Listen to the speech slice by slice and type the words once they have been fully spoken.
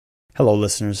Hello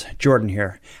listeners, Jordan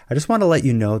here. I just want to let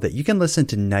you know that you can listen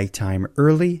to Nighttime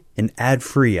early and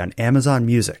ad-free on Amazon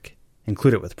Music.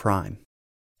 Include it with Prime.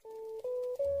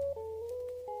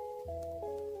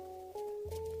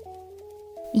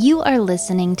 You are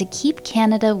listening to Keep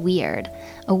Canada Weird,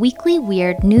 a weekly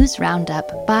weird news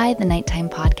roundup by the Nighttime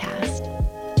Podcast.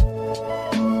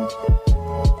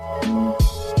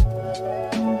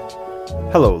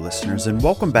 Hello listeners, and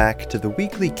welcome back to the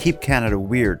weekly Keep Canada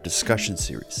Weird discussion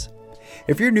series.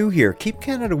 If you're new here, Keep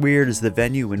Canada Weird is the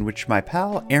venue in which my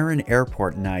pal Aaron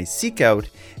Airport and I seek out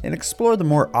and explore the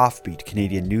more offbeat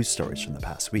Canadian news stories from the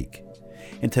past week.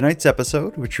 In tonight's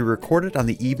episode, which we recorded on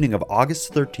the evening of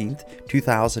August 13th,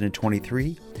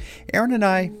 2023, Aaron and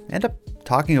I end up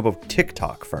talking about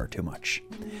TikTok far too much.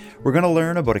 We're going to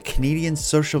learn about a Canadian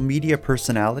social media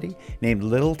personality named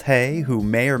Lil Tay who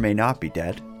may or may not be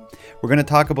dead. We're going to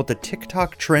talk about the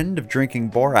TikTok trend of drinking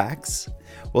Borax.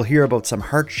 We'll hear about some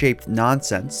heart-shaped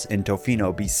nonsense in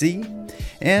Tofino, BC.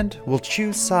 And we'll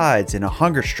choose sides in a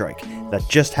hunger strike that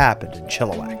just happened in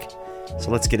Chilliwack.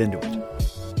 So let's get into it.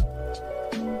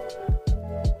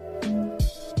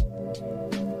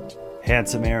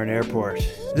 Handsome Aaron Airport.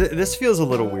 This feels a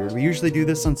little weird. We usually do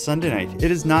this on Sunday night.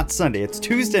 It is not Sunday. It's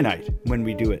Tuesday night when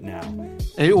we do it now.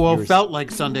 It felt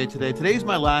like Sunday today. Today's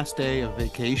my last day of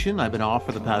vacation. I've been off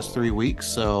for the past 3 weeks,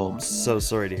 so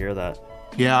sorry to hear that.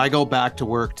 Yeah, I go back to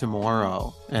work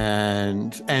tomorrow,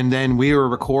 and then we were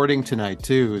recording tonight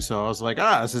too. So I was like,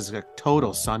 this is a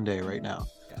total Sunday right now.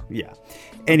 Yeah.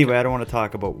 Anyway, I don't want to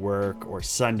talk about work or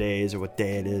Sundays or what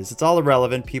day it is. It's all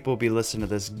irrelevant. People will be listening to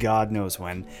this God knows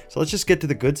when. So let's just get to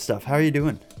the good stuff. How are you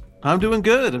doing? I'm doing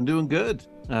good.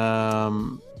 I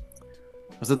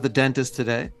was at the dentist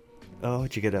today. Oh,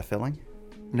 did you get a filling?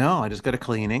 No, I just got a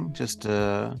cleaning. Just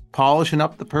polishing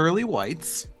up the pearly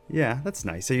whites. Yeah, that's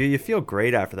nice. So you feel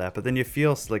great after that, but then you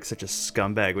feel like such a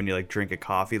scumbag when you like drink a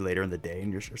coffee later in the day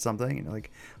and or something. You know, like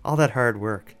all that hard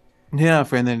work. Yeah,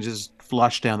 and then just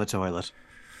flush down the toilet.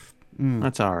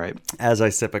 That's all right. As I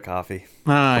sip a coffee.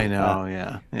 I know,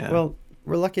 yeah. Well,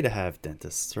 we're lucky to have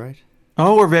dentists, right?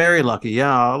 Oh, we're very lucky.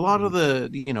 Yeah, a lot of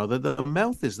the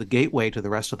mouth is the gateway to the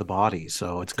rest of the body,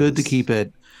 so it's good to keep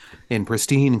it in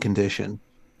pristine condition.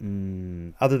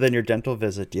 Other than your dental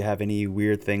visit, do you have any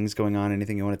weird things going on?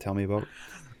 Anything you want to tell me about?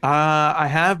 I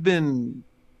have been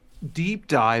deep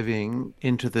diving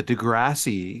into the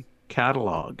Degrassi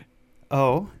catalog.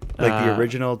 Oh, like the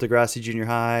original Degrassi Junior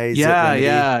High?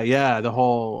 Yeah, the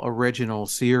whole original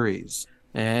series.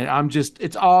 And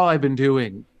it's all I've been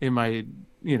doing in my,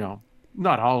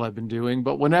 not all I've been doing,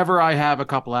 but whenever I have a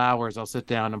couple hours, I'll sit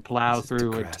down and plow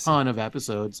through a ton of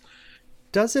episodes.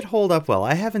 Does it hold up well?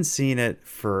 I haven't seen it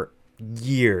for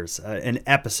years. I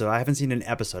haven't seen an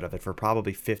episode of it for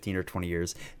probably 15 or 20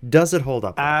 years. Does it hold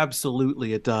up well?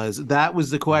 Absolutely it does. That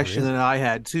was the question that I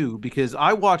had too, because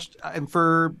I watched, and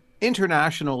for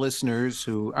international listeners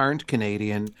who aren't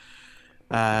Canadian,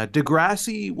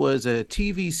 Degrassi was a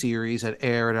TV series that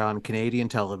aired on Canadian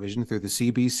television through the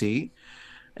CBC,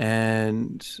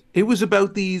 and it was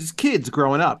about these kids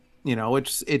growing up.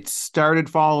 It started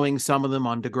following some of them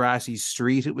on Degrassi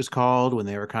Street, it was called, when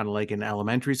they were kind of like in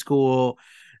elementary school.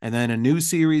 And then a new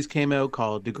series came out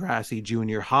called Degrassi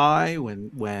Junior High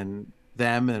when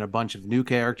them and a bunch of new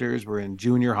characters were in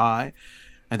junior high.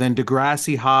 And then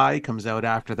Degrassi High comes out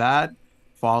after that,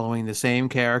 following the same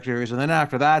characters. And then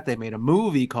after that, they made a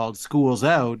movie called School's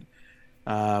Out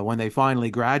when they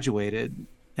finally graduated.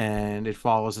 And it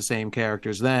follows the same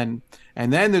characters then.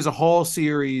 And then there's a whole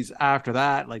series after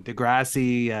that, like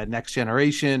Degrassi Next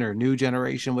Generation or New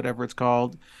Generation, whatever it's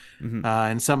called. Mm-hmm.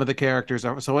 And some of the characters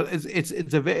are... So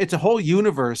it's a whole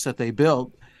universe that they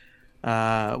built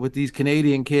with these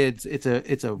Canadian kids. It's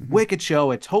a wicked show.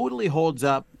 It totally holds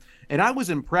up. And I was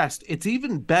impressed. It's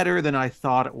even better than I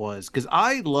thought it was, because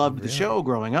I loved the show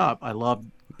growing up. I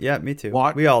loved... Yeah, me too.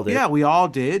 We all did. Yeah, we all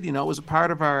did. It was a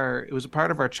part of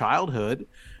our childhood.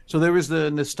 So there was the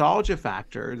nostalgia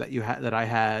factor that I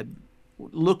had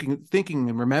thinking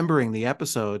and remembering the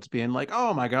episodes, being like,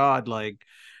 oh my God, like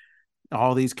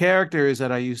all these characters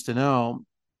that I used to know.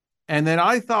 And then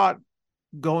I thought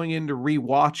going in to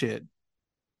rewatch it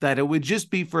that it would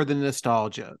just be for the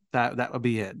nostalgia. That would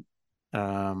be it.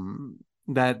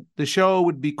 That the show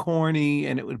would be corny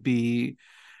and it would be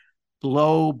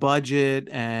low budget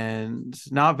and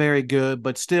not very good,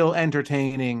 but still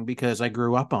entertaining because I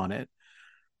grew up on it.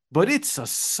 But it's a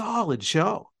solid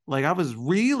show. Like, I was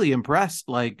really impressed.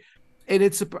 Like, and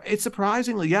it's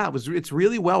surprisingly, it's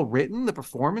really well written. The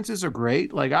performances are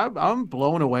great. Like, I'm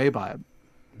blown away by it.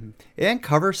 And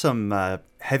cover some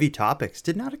heavy topics.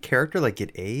 Did not a character like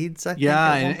get AIDS? I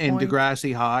think, in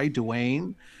Degrassi High,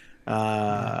 Dwayne.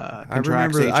 I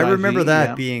contracts I HIV. remember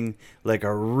that being like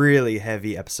a really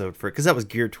heavy episode for it, because that was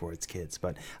geared towards kids.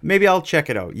 But maybe I'll check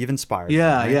it out. You've inspired me,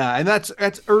 right? Yeah, and that's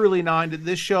early 90s.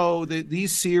 This show,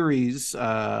 these series,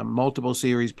 multiple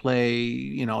series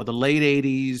play, the late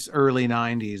 80s, early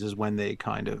 90s is when they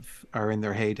kind of are in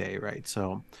their heyday, right?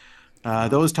 So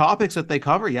those topics that they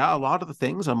cover, a lot of the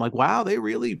things, I'm like, wow, they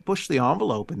really push the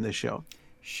envelope in this show.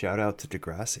 Shout out to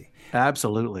Degrassi.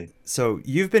 Absolutely. So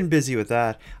you've been busy with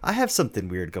that. I have something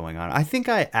weird going on. I think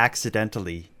I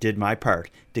accidentally did my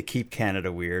part to keep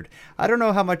Canada weird. I don't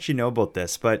know how much you know about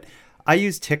this, but I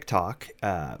use TikTok,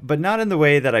 but not in the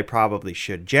way that I probably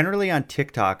should. Generally on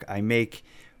TikTok, I make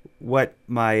what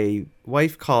my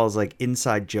wife calls like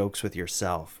inside jokes with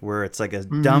yourself, where it's like a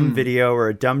dumb video or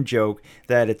a dumb joke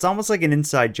that it's almost like an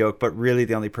inside joke, but really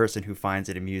the only person who finds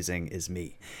it amusing is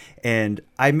me. And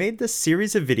I made this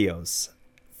series of videos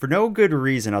for no good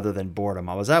reason other than boredom.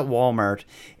 I was at Walmart,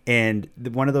 and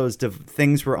one of those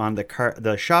things were on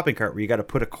the shopping cart where you got to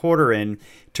put a quarter in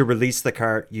to release the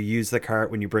cart. You use the cart.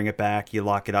 When you bring it back, you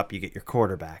lock it up, you get your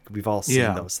quarter back. We've all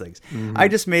seen those things. I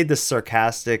just made this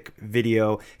sarcastic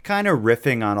video, kind of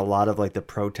riffing on a lot of like the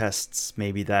protests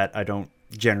maybe that I don't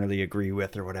generally agree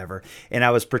with or whatever. And I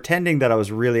was pretending that I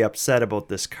was really upset about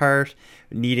this cart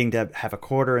needing to have a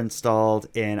quarter installed,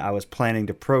 and I was planning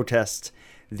to protest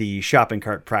the shopping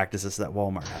cart practices that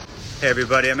Walmart had. Hey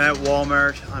everybody, I'm at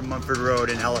Walmart on Mumford Road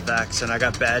in Halifax, and I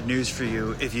got bad news for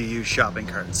you if you use shopping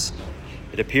carts.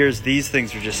 It appears these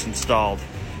things were just installed.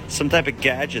 Some type of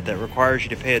gadget that requires you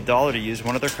to pay $1 to use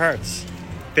one of their carts.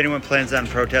 If anyone plans on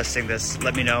protesting this,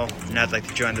 let me know, and I'd like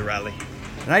to join the rally.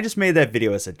 And I just made that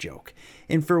video as a joke.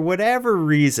 And for whatever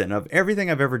reason, of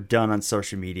everything I've ever done on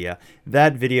social media,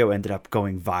 that video ended up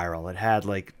going viral. It had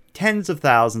like tens of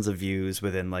thousands of views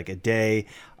within like a day.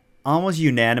 Almost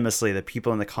unanimously, the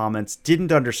people in the comments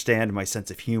didn't understand my sense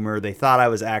of humor. They thought I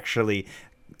was actually,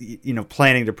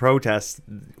 planning to protest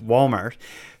Walmart.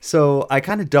 So I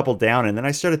kind of doubled down, and then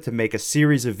I started to make a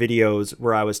series of videos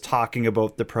where I was talking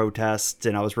about the protests,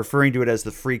 and I was referring to it as the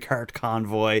free cart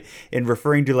convoy and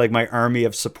referring to like my army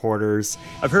of supporters.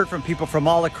 I've heard from people from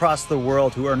all across the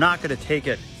world who are not going to take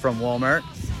it from Walmart.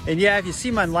 And yeah, if you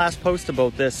see my last post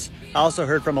about this, I also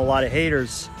heard from a lot of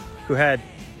haters who had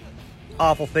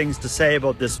awful things to say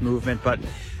about this movement, but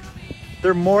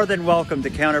they're more than welcome to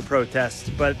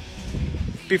counter-protest. But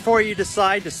before you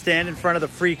decide to stand in front of the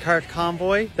free cart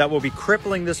convoy that will be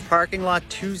crippling this parking lot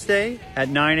Tuesday at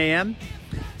 9 a.m.,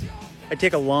 I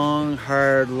take a long,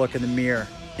 hard look in the mirror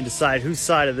and decide whose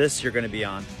side of this you're going to be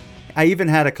on. I even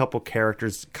had a couple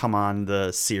characters come on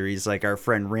the series, like our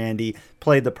friend Randy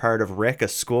played the part of Rick, a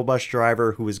school bus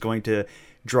driver who was going to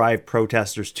drive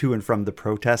protesters to and from the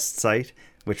protest site,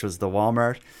 which was the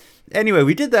Walmart. Anyway,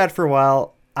 we did that for a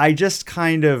while. I just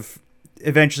kind of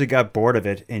eventually got bored of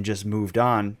it and just moved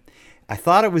on. I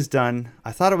thought it was done.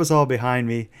 I thought it was all behind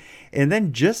me. And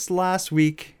then just last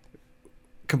week,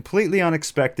 completely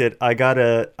unexpected, I got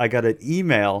an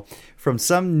email from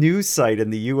some news site in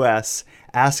the US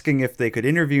asking if they could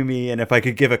interview me and if I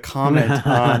could give a comment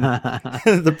on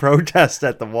the protest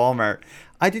at the Walmart.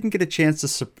 I didn't get a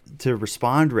chance to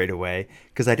respond right away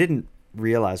because I didn't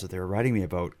realize what they were writing me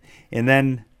about. And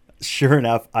then sure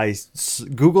enough, I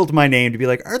Googled my name to be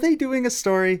like, are they doing a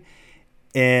story?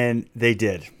 And they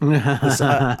did.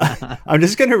 I'm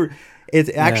just going to, it's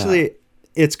actually,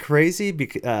 it's crazy,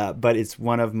 but it's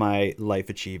one of my life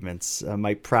achievements.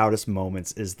 My proudest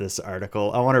moments is this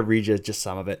article. I want to read you just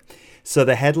some of it. So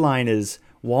the headline is,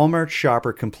 Walmart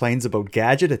shopper complains about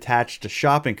gadget attached to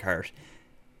shopping cart.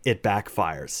 It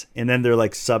backfires. And then their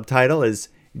like subtitle is,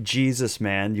 Jesus,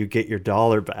 man, you get your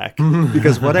 $1 back.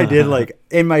 Because what I did, like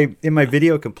in my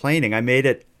video complaining, I made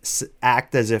it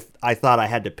act as if I thought I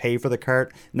had to pay for the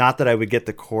cart, not that I would get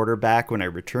the quarter back when I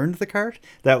returned the cart.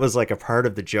 That was like a part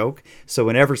of the joke. So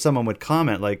whenever someone would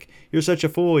comment like, you're such a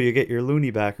fool, you get your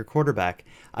loony back or quarter back,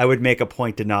 I would make a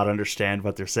point to not understand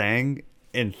what they're saying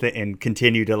and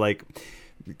continue to like,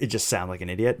 it just sound like an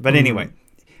idiot. But anyway,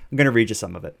 I'm going to read you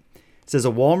some of it. It says,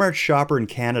 a Walmart shopper in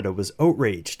Canada was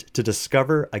outraged to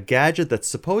discover a gadget that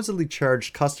supposedly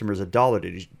charged customers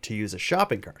 $1 to use a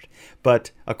shopping cart.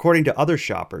 But according to other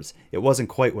shoppers, it wasn't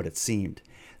quite what it seemed.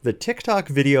 The TikTok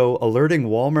video alerting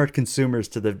Walmart consumers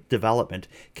to the development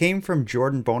came from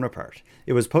Jordan Bonaparte.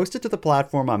 It was posted to the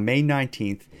platform on May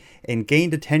 19th and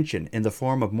gained attention in the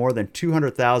form of more than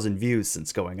 200,000 views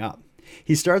since going up.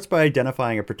 He starts by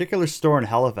identifying a particular store in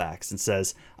Halifax and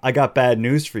says, I got bad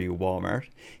news for you, Walmart.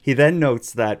 He then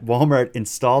notes that Walmart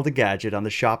installed a gadget on the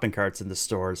shopping carts in the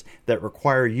stores that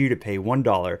require you to pay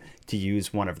 $1 to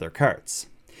use one of their carts.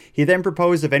 He then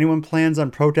proposed, if anyone plans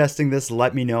on protesting this,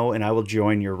 let me know and I will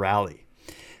join your rally.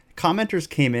 Commenters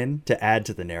came in to add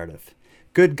to the narrative.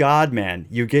 "Good God, man,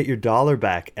 you get your dollar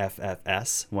back,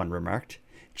 FFS," one remarked.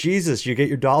 "Jesus, you get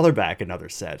your dollar back," another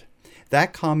said.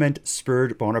 That comment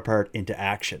spurred Bonaparte into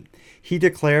action. He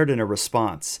declared in a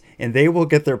response, "And they will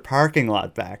get their parking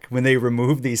lot back when they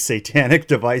remove these satanic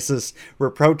devices. We're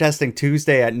protesting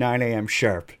Tuesday at 9 a.m.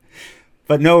 sharp."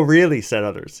 "But no, really," said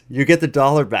others. "You get the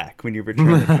dollar back when you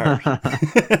return the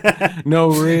cart." No,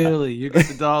 really, you get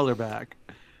the dollar back.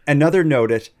 Another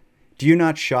noted, "Do you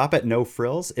not shop at No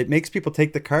Frills? It makes people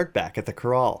take the cart back at the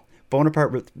corral."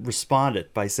 Bonaparte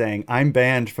responded by saying, "I'm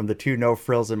banned from the 2 No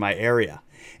Frills in my area.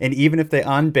 And even if they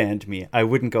unbanned me, I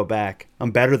wouldn't go back. I'm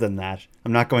better than that.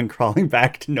 I'm not going crawling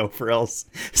back to No Frills."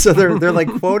 So they're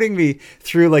like quoting me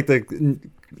through like the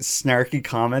snarky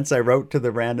comments I wrote to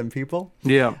the random people.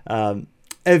 Yeah.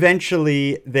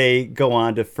 Eventually, they go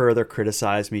on to further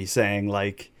criticize me, saying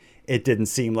like it didn't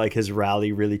seem like his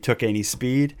rally really took any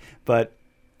speed, but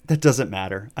that doesn't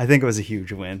matter. I think it was a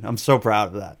huge win. I'm so proud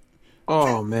of that.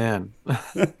 Oh man.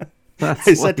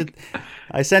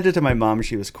 I sent it to my mom.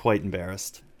 She was quite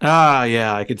embarrassed.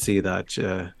 Yeah, I could see that.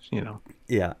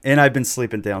 Yeah, and I've been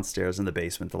sleeping downstairs in the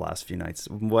basement the last few nights.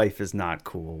 Wife is not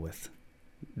cool with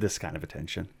this kind of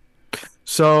attention.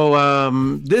 So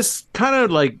this kind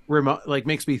of like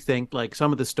makes me think like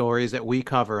some of the stories that we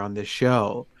cover on this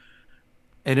show,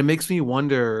 and it makes me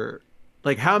wonder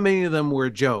like how many of them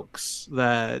were jokes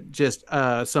that just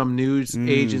some news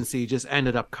agency just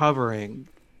ended up covering.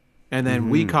 And then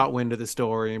we caught wind of the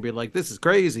story and be like, "This is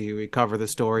crazy." We cover the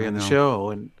story on the show.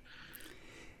 And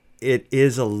it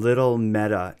is a little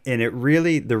meta. And it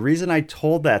really, the reason I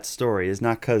told that story is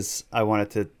not because I wanted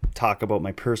to talk about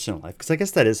my personal life, because I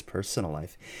guess that is personal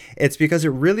life. It's because it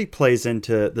really plays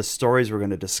into the stories we're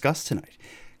going to discuss tonight.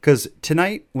 Because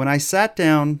tonight, when I sat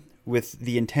down with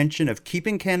the intention of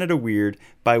keeping Canada weird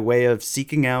by way of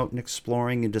seeking out and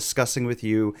exploring and discussing with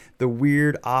you the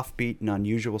weird, offbeat, and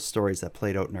unusual stories that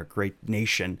played out in our great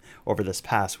nation over this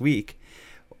past week,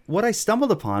 what I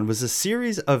stumbled upon was a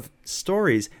series of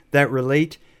stories that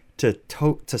relate to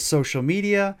social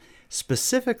media,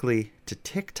 specifically to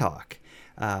TikTok.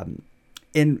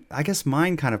 And I guess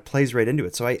mine kind of plays right into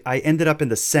it. So I ended up in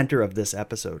the center of this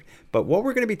episode. But what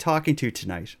we're going to be talking to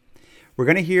tonight, we're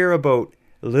going to hear about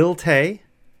Lil Tay,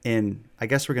 and I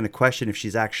guess we're going to question if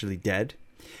she's actually dead.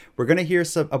 We're going to hear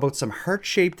about some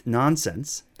heart-shaped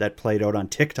nonsense that played out on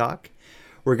TikTok.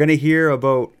 We're going to hear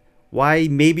about why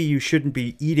maybe you shouldn't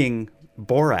be eating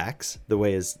borax the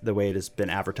way it has been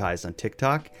advertised on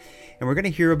TikTok. And we're going to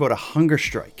hear about a hunger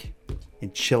strike in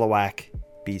Chilliwack,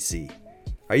 BC.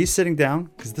 Are you sitting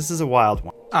down? Because this is a wild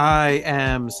one. I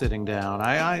am sitting down.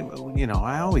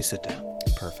 I always sit down.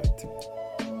 Perfect.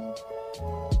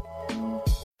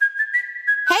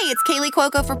 Hey, it's Kaylee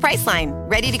Cuoco for Priceline.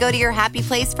 Ready to go to your happy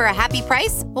place for a happy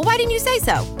price? Well, why didn't you say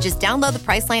so? Just download the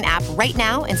Priceline app right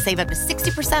now and save up to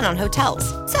 60% on hotels.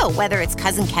 So whether it's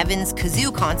Cousin Kevin's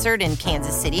Kazoo Concert in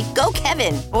Kansas City, go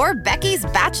Kevin, or Becky's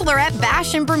Bachelorette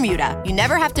Bash in Bermuda, you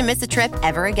never have to miss a trip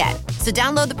ever again. So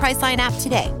download the Priceline app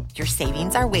today. Your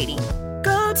savings are waiting.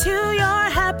 Go to your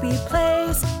happy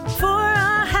place for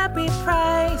a happy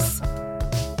price.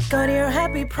 Go to your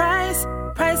happy price,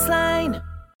 Priceline.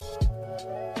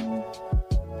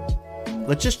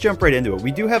 Let's just jump right into it.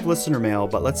 We do have listener mail,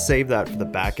 but let's save that for the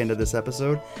back end of this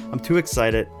episode. I'm too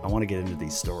excited. I want to get into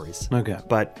these stories. Okay.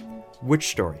 But which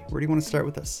story? Where do you want to start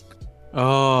with this?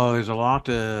 Oh, there's a lot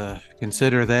to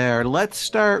consider there. Let's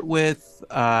start with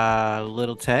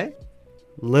Lil Tay.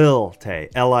 Lil Tay.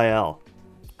 L-I-L.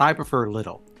 I prefer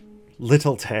Little.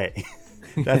 Little Tay.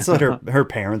 That's what her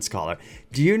parents call her.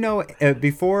 Do you know,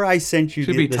 before I sent you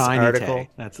this Tiny article... Tay.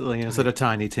 That's, instead of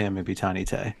Tiny Tim, it'd be Tiny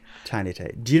Tay. Tiny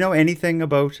Tay. Do you know anything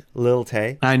about Lil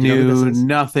Tay? I knew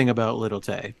nothing about Lil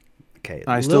Tay. Okay.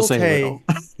 I still say Little.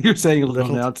 You're saying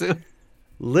Little now too?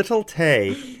 Lil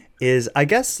Tay is, I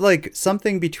guess, like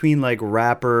something between like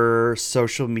rapper,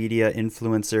 social media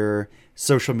influencer,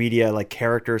 social media like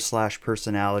character /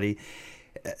 personality.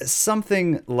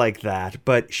 Something like that.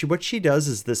 But what she does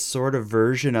is this sort of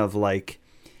version of like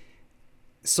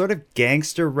sort of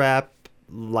gangster rap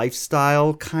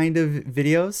lifestyle kind of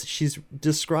videos. She's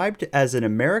described as an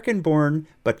American-born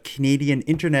but Canadian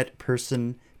internet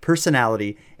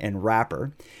personality and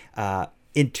rapper.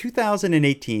 In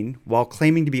 2018, while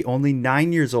claiming to be only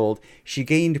 9 years old, she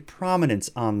gained prominence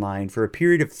online for a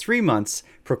period of 3 months,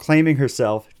 proclaiming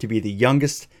herself to be the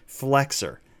youngest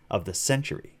flexer of the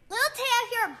century. Lil Tay out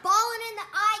here balling in the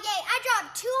IA. I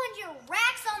dropped 200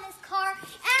 racks on this car, and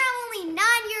I'm only 9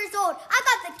 years old. I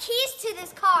got the keys to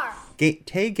this car.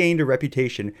 Tay gained a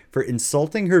reputation for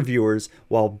insulting her viewers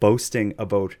while boasting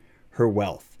about her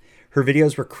wealth. Her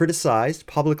videos were criticized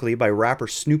publicly by rapper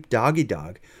Snoop Doggy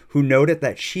Dogg, who noted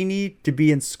that she needed to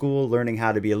be in school learning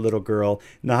how to be a little girl,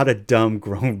 not a dumb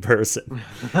grown person.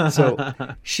 So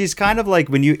she's kind of like,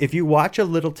 if you watch a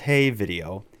Lil Tay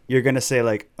video, you're going to say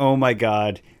like, oh my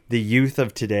God, the youth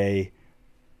of today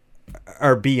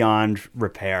are beyond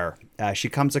repair. She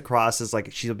comes across as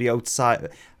like she'll be outside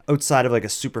of like a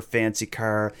super fancy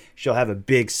car. She'll have a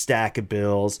big stack of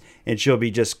bills and she'll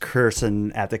be just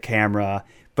cursing at the camera.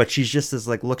 But she's just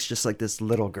looks just like this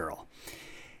little girl.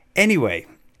 Anyway,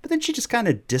 but then she just kind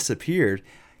of disappeared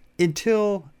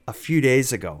until a few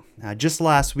days ago, just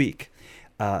last week.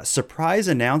 Surprise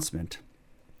announcement.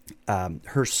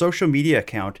 Her social media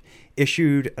account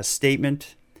issued a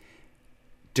statement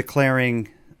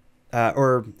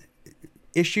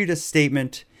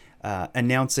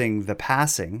announcing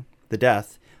the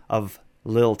death of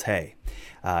Lil Tay.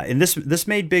 And this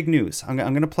made big news. I'm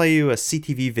going to play you a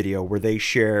CTV video where they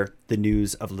share the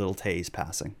news of Lil Tay's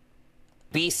passing.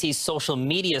 BC's social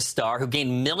media star who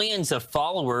gained millions of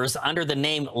followers under the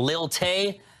name Lil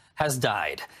Tay has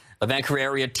died. The Vancouver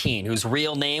area teen, whose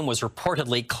real name was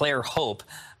reportedly Claire Hope,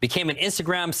 became an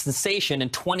Instagram sensation in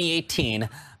 2018,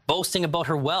 boasting about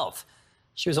her wealth.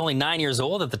 She was only 9 years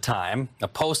old at the time. A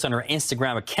post on her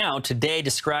Instagram account today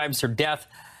describes her death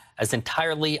as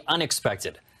entirely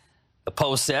unexpected. The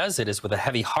post says, "It is with a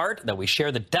heavy heart that we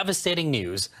share the devastating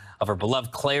news of our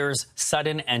beloved Claire's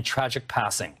sudden and tragic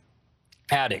passing."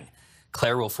 Adding,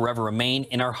 "Claire will forever remain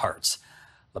in our hearts."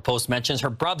 The post mentions her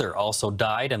brother also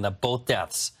died and that both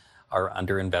deaths are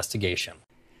under investigation.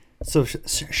 So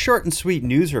short and sweet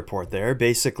news report there.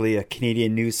 Basically a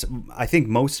Canadian news. I think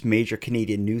most major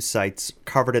Canadian news sites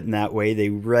covered it in that way. They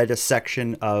read a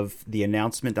section of the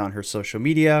announcement on her social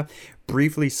media,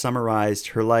 briefly summarized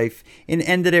her life, and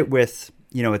ended it with,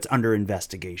 it's under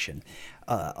investigation.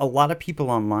 A lot of people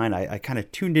online, I kind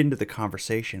of tuned into the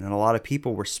conversation, and a lot of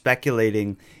people were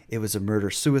speculating it was a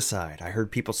murder-suicide. I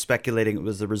heard people speculating it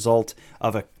was the result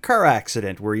of a car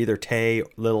accident where either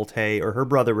Lil Tay, or her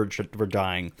brother were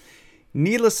dying.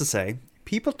 Needless to say,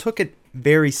 people took it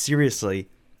very seriously,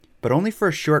 but only for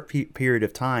a short period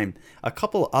of time. A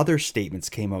couple other statements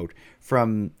came out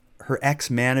from her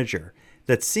ex-manager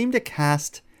that seemed to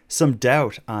cast some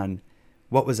doubt on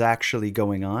what was actually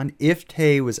going on, if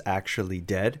Tay was actually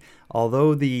dead.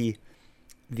 Although the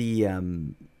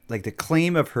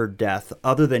claim of her death,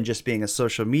 other than just being a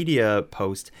social media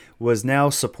post, was now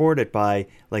supported by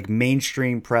like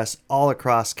mainstream press all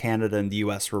across Canada and the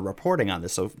US were reporting on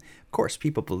this. So of course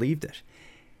people believed it.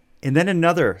 And then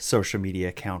another social media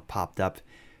account popped up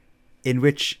in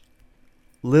which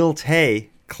Lil Tay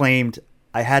claimed,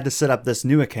 "I had to set up this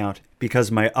new account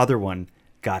because my other one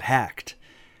got hacked."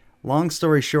 Long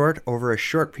story short, over a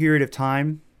short period of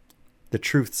time, the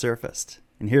truth surfaced.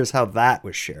 And here's how that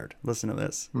was shared. Listen to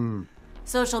this.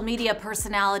 Social media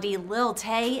personality Lil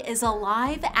Tay is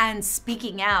alive and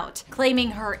speaking out,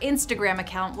 claiming her Instagram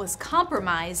account was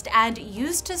compromised and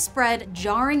used to spread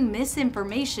jarring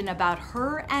misinformation about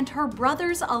her and her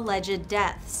brother's alleged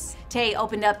deaths. Tay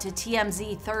opened up to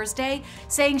TMZ Thursday,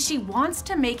 saying she wants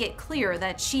to make it clear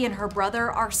that she and her brother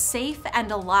are safe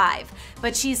and alive,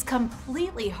 but she's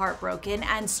completely heartbroken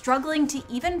and struggling to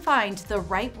even find the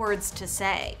right words to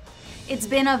say. "It's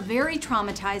been a very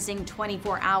traumatizing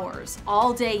 24 hours.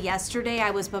 All day yesterday,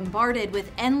 I was bombarded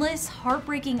with endless,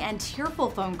 heartbreaking, and tearful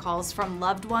phone calls from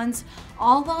loved ones,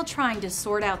 all while trying to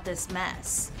sort out this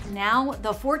mess." Now,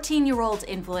 the 14-year-old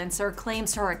influencer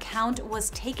claims her account was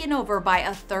taken over by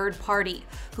a third party,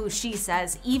 who she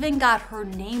says even got her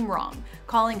name wrong,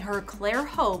 calling her Claire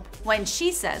Hope when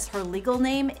she says her legal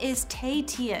name is Tay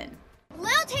Tien.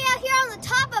 Lil Tay out here on the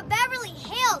top of Beverly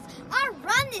Hills. I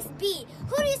run this beat.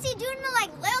 Who do you see doing it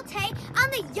like Lil Tay? I'm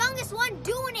the youngest one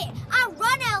doing it. I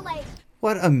run LA.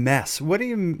 What a mess. What do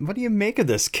you make of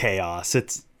this chaos?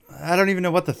 I don't even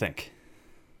know what to think.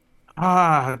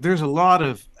 There's a lot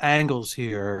of angles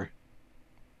here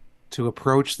to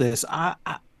approach this.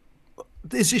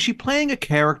 Is she playing a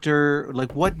character?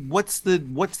 Like what's the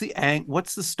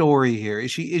story here? Is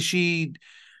she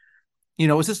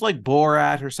is this like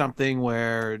Borat or something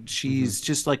where she's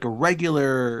just like a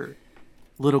regular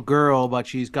little girl, but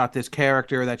she's got this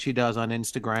character that she does on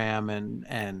Instagram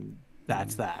and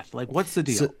that's that? Like, what's the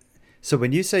deal? So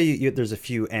when you say there's a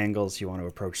few angles you want to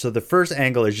approach, so the first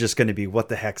angle is just going to be what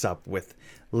the heck's up with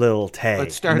Lil Tay.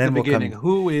 Let's start at the beginning.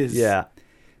 Who is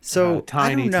So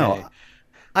Tiny I don't know. Tay?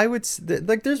 I would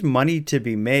like there's money to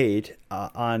be made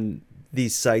on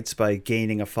these sites by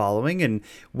gaining a following, and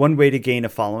one way to gain a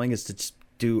following is to just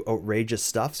do outrageous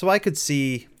stuff. So I could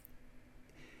see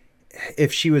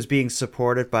if she was being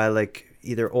supported by like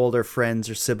either older friends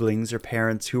or siblings or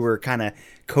parents who were kind of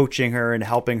coaching her and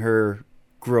helping her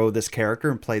grow this character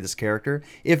and play this character.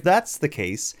 If that's the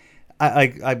case,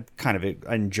 I kind of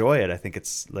enjoy it. I think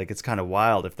it's kind of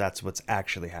wild if that's what's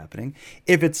actually happening.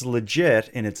 If it's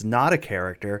legit and it's not a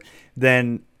character,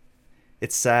 then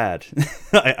it's sad,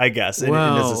 I guess. And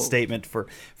as a statement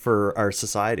for our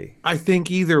society. I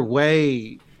think either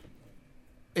way,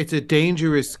 it's a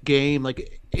dangerous game.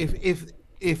 Like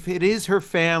if it is her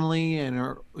family and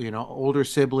her, older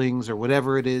siblings or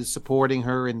whatever it is supporting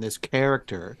her in this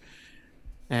character,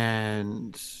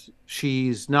 and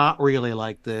she's not really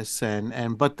like this,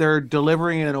 but they're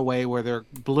delivering it in a way where they're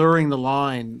blurring the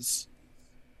lines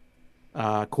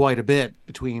quite a bit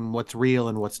between what's real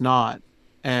and what's not.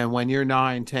 And when you're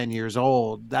 9-10 years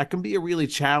old, that can be a really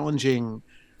challenging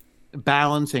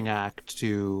balancing act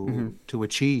to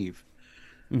achieve.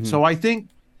 So I think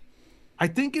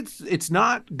it's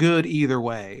not good either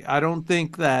way. I don't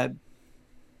think that,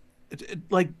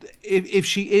 like, if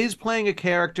she is playing a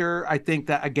character, I think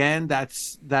that, again,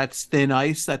 that's thin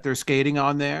ice that they're skating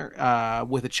on there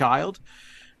with a child.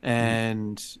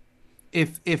 And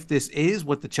if this is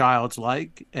what the child's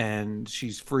like and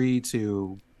she's free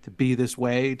to be this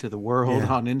way to the world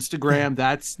on Instagram,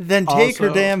 that's then take her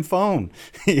damn phone.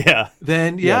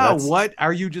 Then what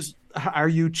are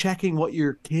you checking what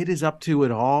your kid is up to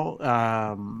at all,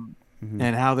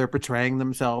 and how they're portraying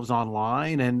themselves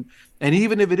online? And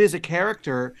even if it is a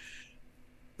character,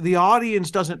 the audience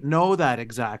doesn't know that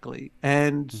exactly,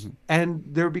 and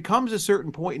there becomes a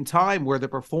certain point in time where the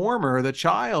performer, the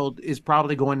child, is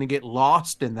probably going to get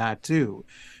lost in that too,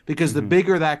 because the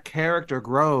bigger that character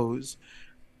grows,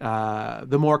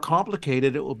 the more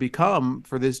complicated it will become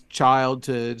for this child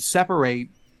to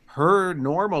separate her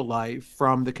normal life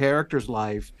from the character's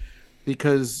life,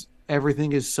 because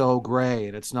everything is so gray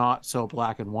and it's not so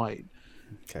black and white.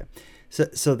 Okay.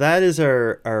 So that is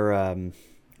our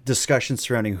discussion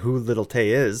surrounding who Lil Tay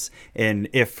is, and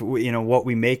if what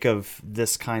we make of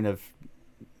this kind of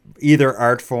either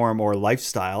art form or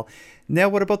lifestyle. Now,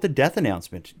 what about the death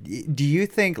announcement? Do you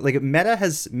think, like,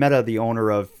 Meta, the owner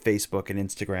of Facebook and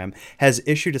Instagram, has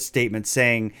issued a statement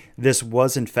saying this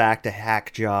was in fact a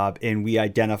hack job, and we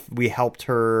helped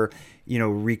her,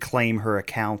 reclaim her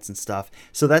accounts and stuff.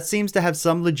 So that seems to have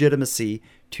some legitimacy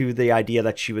to the idea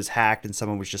that she was hacked and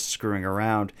someone was just screwing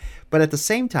around. But at the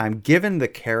same time, given the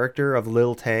character of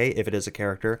Lil Tay, if it is a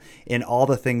character, and all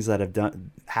the things that have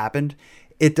happened,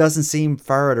 it doesn't seem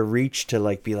far out of reach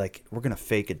to be like, we're gonna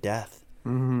fake a death.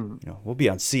 We'll be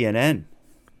on CNN.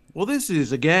 Well, this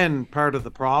is, again, part of the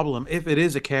problem. If it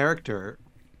is a character,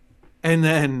 and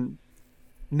then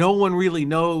no one really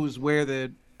knows where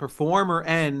the performer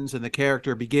ends and the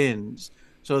character begins,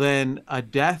 so then a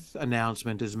death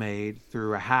announcement is made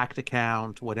through a hacked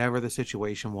account, whatever the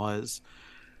situation was,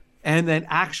 and then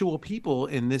actual people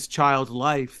in this child's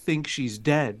life think she's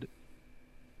dead.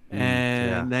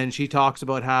 And then she talks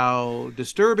about how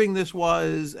disturbing this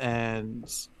was and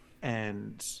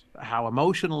how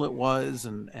emotional it was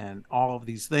and all of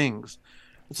these things.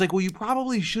 It's like, well, you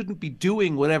probably shouldn't be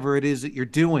doing whatever it is that you're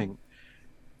doing.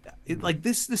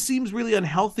 This seems really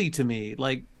unhealthy to me.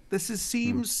 Like,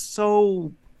 seems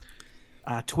so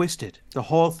twisted, the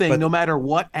whole thing, no matter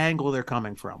what angle they're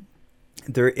coming from.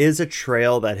 There is a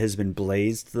trail that has been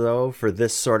blazed, though, for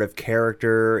this sort of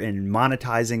character and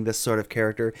monetizing this sort of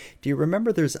character. Do you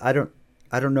remember I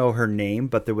don't know her name,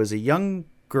 but there was a young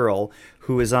girl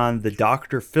who was on the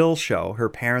Dr. Phil show. Her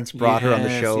parents brought her on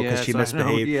the show because she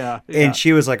misbehaved. And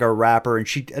she was like a rapper, and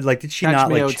she did she Catch not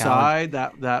Me like Outside,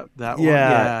 challenge that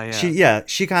one?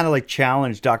 She kind of like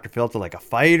challenged Dr. Phil to like a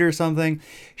fight or something.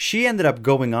 She ended up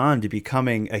going on to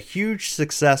becoming a huge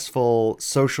successful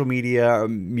social media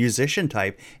musician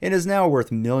type and is now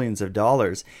worth millions of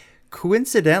dollars.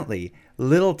 Coincidentally,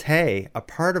 Lil Tay, a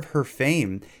part of her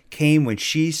fame came when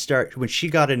she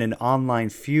got in an online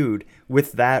feud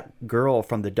with that girl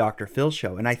from the Dr. Phil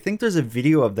show. And I think there's a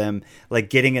video of them like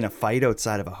getting in a fight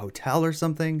outside of a hotel or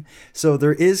something. So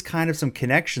there is kind of some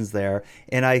connections there.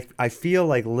 And I feel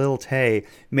like Lil Tay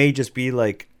may just be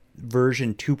like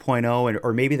version 2.0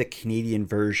 or maybe the Canadian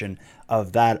version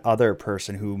of that other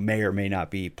person who may or may not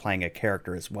be playing a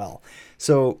character as well.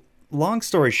 So long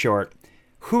story short,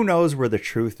 who knows where the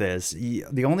truth is?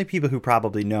 The only people who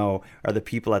probably know are the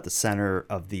people at the center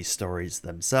of these stories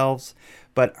themselves.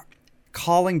 But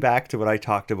calling back to what I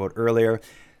talked about earlier,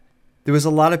 there was a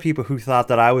lot of people who thought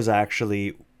that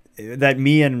that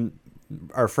me and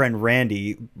our friend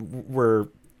Randy were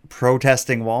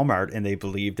protesting Walmart, and they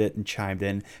believed it and chimed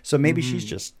in. So maybe she's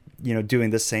just,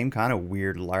 doing the same kind of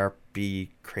weird LARPy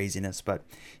craziness. But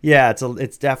yeah,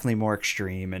 it's definitely more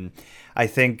extreme. And I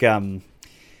think,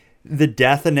 The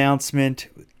death announcement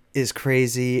is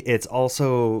crazy. It's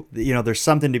also, there's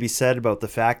something to be said about the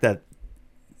fact that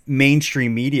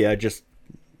mainstream media just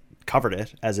covered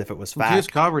it as if it was fact.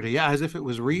 Just covered it, yeah, as if it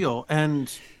was real.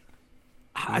 And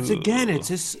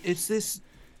it's this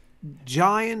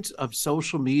giant of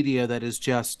social media that is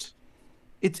just,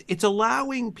 it's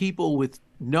allowing people with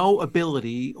no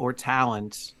ability or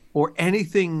talent or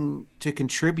anything to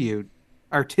contribute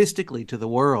artistically to the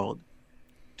world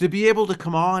to be able to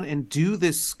come on and do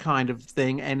this kind of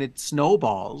thing, and it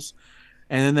snowballs.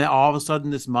 And then all of a sudden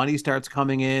this money starts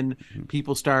coming in,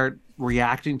 people start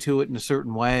reacting to it in a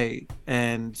certain way,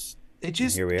 and it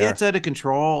just gets out of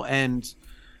control. And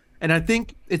I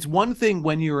think it's one thing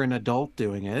when you're an adult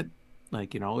doing it,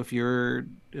 like, if you're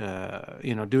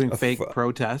doing fake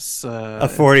protests, a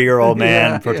 40-year-old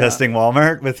man protesting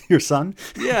Walmart with your son.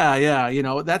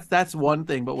 That's one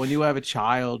thing. But when you have a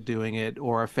child doing it,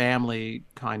 or a family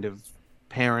kind of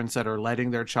parents that are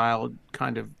letting their child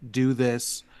kind of do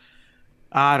this,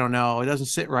 I don't know, it doesn't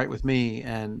sit right with me.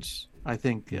 And I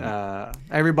think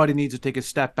everybody needs to take a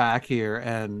step back here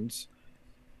and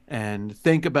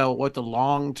think about what the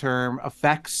long-term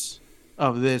effects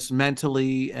of this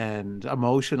mentally and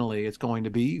emotionally it's going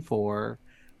to be for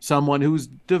someone who's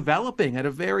developing at a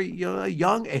very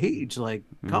young age. Like,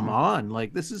 come on,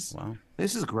 like, this is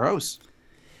gross.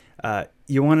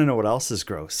 You want to know what else is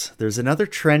gross? There's another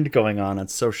trend going on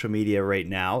social media right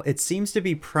now. It seems to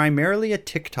be primarily a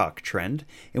TikTok trend,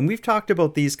 and we've talked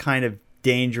about these kind of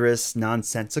dangerous,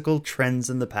 nonsensical trends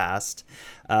in the past.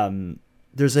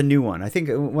 There's a new one. I think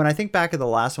when I think back at the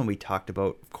last one we talked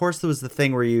about, of course, there was the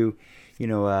thing where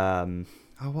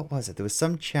what was it? There was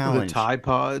some challenge. The Tide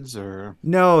Pods, or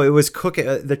no, it was cooking.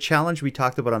 The challenge we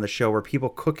talked about on the show were people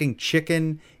cooking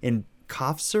chicken in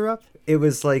cough syrup. It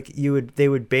was like they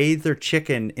would bathe their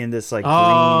chicken in this like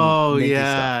green minty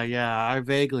stuff. I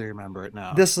vaguely remember it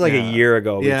now. This is like a year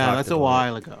ago. That's a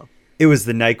while ago. It was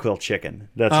the NyQuil chicken.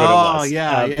 That's what it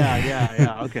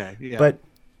was. Okay. Yeah. But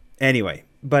anyway,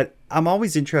 I'm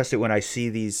always interested when I see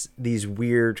these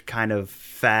weird kind of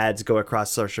fads go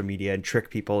across social media and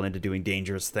trick people into doing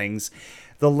dangerous things.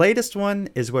 The latest one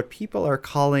is what people are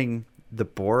calling the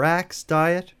Borax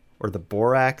diet, or the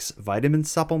Borax vitamin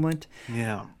supplement.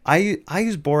 Yeah. I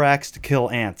use Borax to kill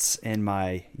ants in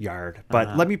my yard,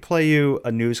 but let me play you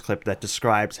a news clip that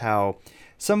describes how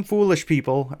some foolish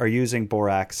people are using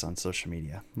Borax on social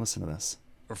media. Listen to this.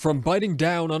 From biting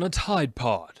down on a Tide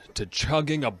Pod to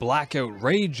chugging a blackout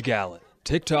rage gallon,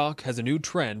 TikTok has a new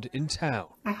trend in town.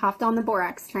 I hopped on the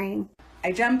Borax train.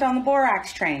 I jumped on the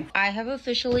Borax train. I have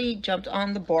officially jumped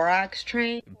on the Borax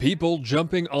train. People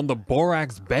jumping on the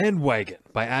Borax bandwagon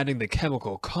by adding the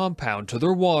chemical compound to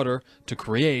their water to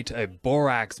create a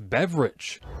Borax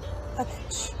beverage.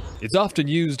 It's often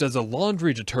used as a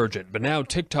laundry detergent, but now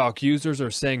TikTok users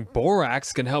are saying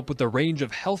Borax can help with a range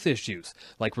of health issues,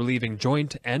 like relieving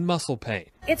joint and muscle pain.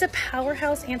 It's a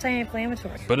powerhouse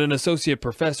anti-inflammatory. But an associate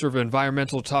professor of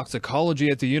environmental toxicology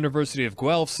at the University of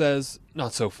Guelph says,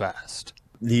 not so fast.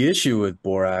 The issue with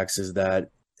Borax is that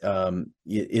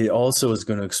it also is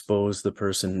going to expose the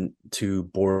person to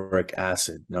boric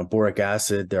acid. Now, boric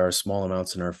acid, there are small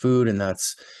amounts in our food, and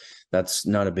that's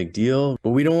not a big deal,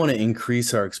 but we don't want to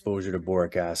increase our exposure to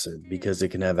boric acid because it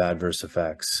can have adverse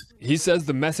effects. He says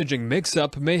the messaging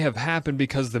mix-up may have happened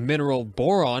because the mineral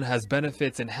boron has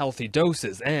benefits in healthy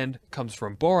doses and comes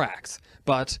from borax,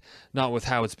 but not with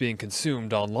how it's being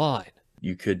consumed online.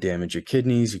 You could damage your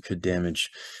kidneys, you could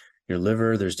damage your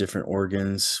liver. There's different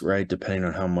organs, right? Depending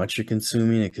on how much you're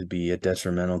consuming, it could be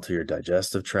detrimental to your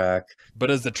digestive tract.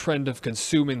 But as the trend of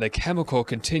consuming the chemical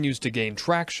continues to gain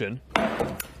traction,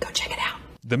 go check it out.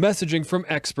 The messaging from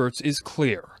experts is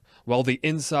clear. While the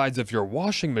insides of your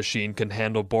washing machine can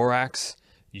handle borax,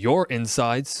 your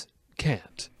insides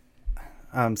can't.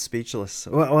 I'm speechless.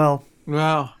 Well,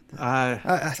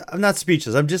 I'm not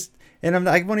speechless. I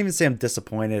won't even say I'm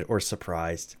disappointed or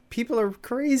surprised. People are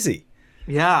crazy.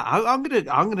 Yeah, I'm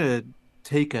gonna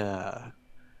take a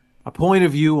point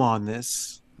of view on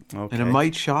this, and it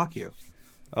might shock you.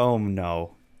 Oh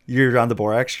no, you're on the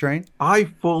Borax train? I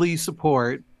fully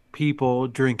support people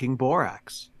drinking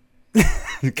Borax.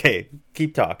 Okay,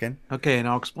 keep talking. Okay, and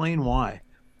I'll explain why.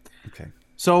 Okay.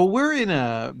 So we're in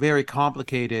a very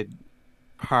complicated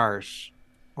part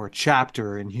or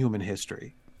chapter in human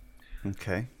history.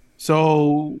 Okay.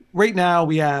 So right now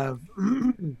we have,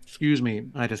 excuse me,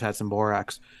 I just had some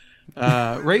Borax.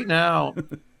 Right now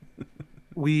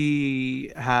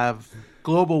we have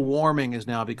global warming has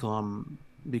now become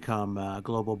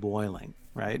global boiling,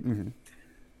 right? Mm-hmm.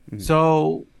 Mm-hmm.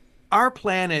 So our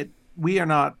planet, we are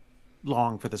not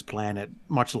long for this planet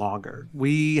much longer.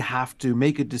 We have to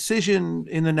make a decision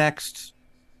in the next,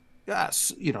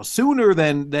 sooner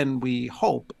than we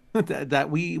hope that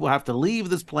we will have to leave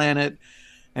this planet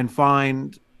and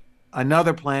find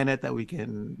another planet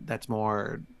that's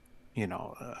more,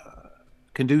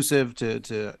 conducive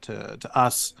to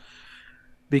us,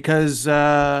 because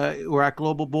we're at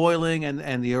global boiling,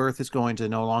 and the Earth is going to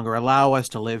no longer allow us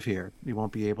to live here. We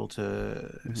won't be able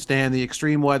to stand the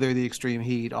extreme weather, the extreme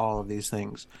heat, all of these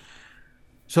things.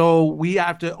 So we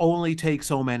have to only take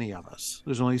so many of us.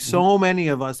 There's only so many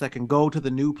of us that can go to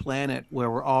the new planet where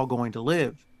we're all going to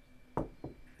live.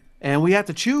 And we have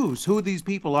to choose who these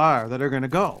people are that are going to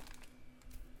go.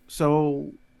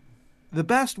 So the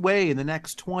best way in the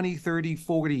next 20, 30,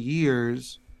 40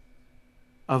 years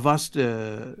of us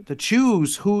to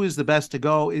choose who is the best to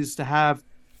go is to have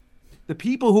the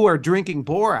people who are drinking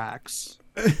borax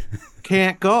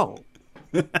can't go.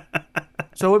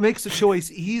 So it makes the choice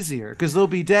easier because they'll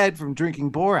be dead from drinking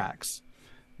borax.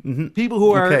 People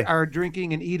who are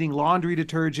drinking and eating laundry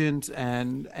detergent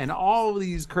and all of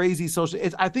these crazy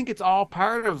I think it's all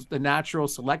part of the natural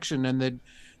selection and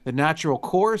the natural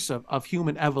course of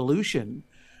human evolution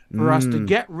for us to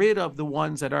get rid of the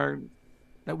ones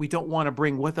that we don't want to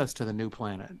bring with us to the new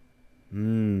planet.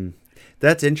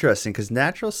 That's interesting, because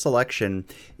natural selection,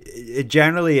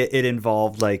 it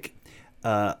involved like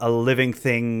a living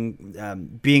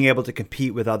thing being able to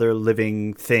compete with other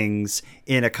living things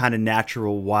in a kind of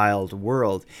natural wild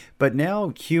world. But now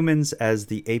humans, as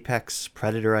the apex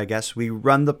predator, I guess, we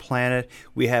run the planet.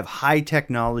 We have high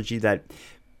technology that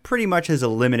pretty much has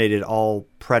eliminated all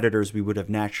predators we would have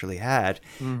naturally had.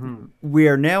 We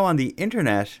are now on the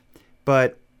internet,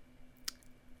 but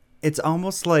it's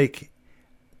almost like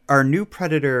our new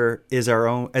predator is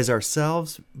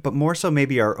ourselves, but more so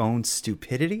maybe our own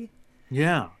stupidity.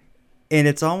 Yeah. And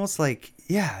it's almost like,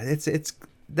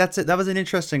 that was an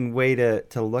interesting way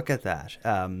to look at that.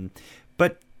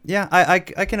 But yeah, I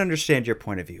can understand your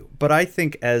point of view. But I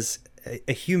think as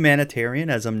a humanitarian,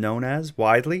 as I'm known as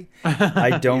widely,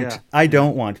 I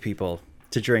don't want people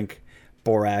to drink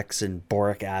borax and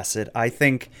boric acid. I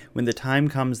think when the time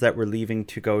comes that we're leaving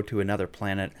to go to another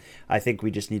planet, I think we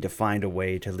just need to find a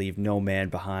way to leave no man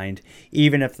behind,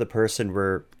 even if the person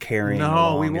we're carrying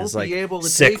along we won't is be able to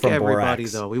sick take from everybody,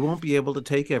 borax. though. We won't be able to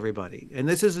take everybody. And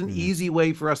this is an easy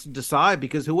way for us to decide,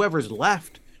 because whoever's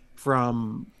left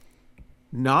from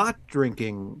not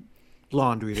drinking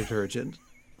laundry detergent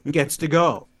gets to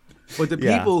go. But the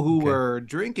people who were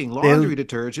drinking laundry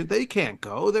detergent, they can't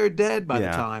go. They're dead by the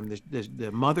time the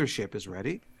mothership is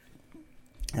ready.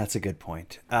 That's a good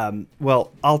point.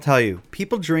 Well, I'll tell you,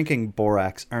 people drinking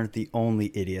borax aren't the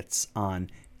only idiots on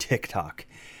TikTok.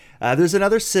 There's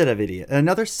another set of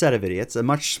idiots, a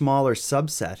much smaller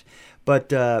subset. But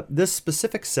this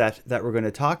specific set that we're going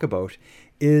to talk about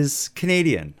is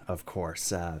Canadian, of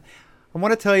course. I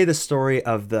want to tell you the story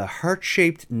of the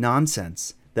heart-shaped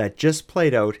nonsense that just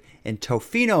played out in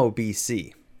Tofino,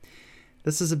 BC.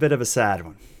 This is a bit of a sad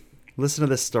one. Listen to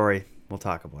this story. We'll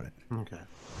talk about it. Okay.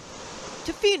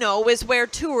 Tofino is where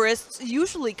tourists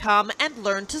usually come and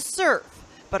learn to surf.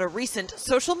 But a recent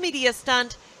social media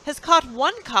stunt has caught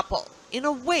one couple in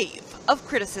a wave of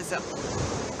criticism.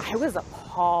 I was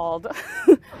appalled.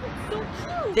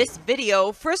 This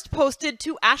video, first posted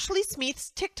to Ashley Smith's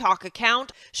TikTok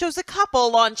account, shows a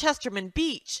couple on Chesterman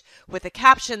Beach with a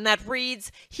caption that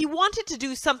reads, "He wanted to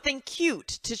do something cute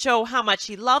to show how much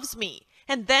he loves me.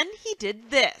 And then he did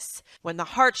this. When the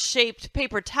heart-shaped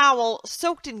paper towel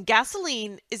soaked in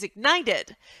gasoline is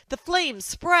ignited, the flames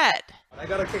spread." I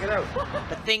gotta kick it out.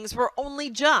 But things were only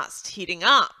just heating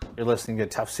up. You're listening to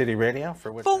Tough City Radio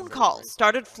for which Phone calls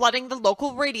started flooding the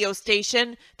local radio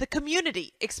station, the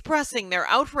community expressing their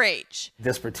outrage.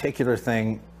 This particular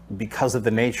thing, because of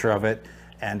the nature of it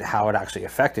and how it actually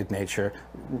affected nature,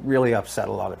 really upset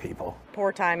a lot of people.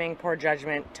 Poor timing, poor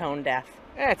judgment, tone deaf.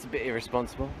 It's a bit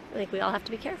irresponsible. I think we all have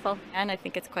to be careful, and I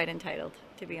think it's quite entitled,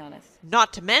 to be honest.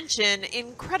 Not to mention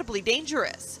incredibly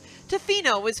dangerous.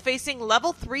 Tofino is facing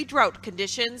level 3 drought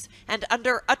conditions and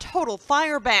under a total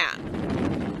fire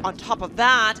ban. On top of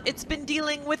that, it's been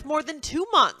dealing with more than 2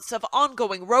 months of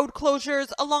ongoing road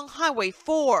closures along Highway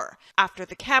 4 after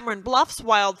the Cameron Bluffs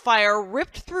wildfire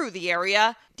ripped through the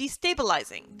area,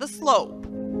 destabilizing the slope.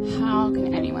 How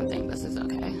can anyone think this is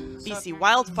okay? BC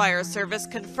Wildfire Service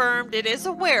confirmed it is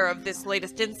aware of this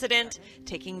latest incident,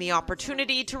 taking the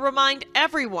opportunity to remind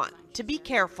everyone to be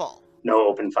careful. No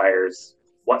open fires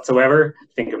whatsoever.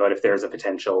 Think about if there's a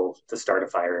potential to start a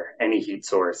fire, any heat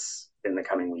source in the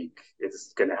coming week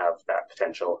is going to have that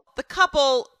potential. The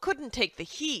couple couldn't take the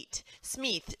heat.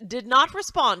 Smith did not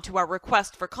respond to our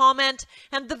request for comment,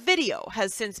 and the video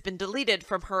has since been deleted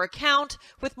from her account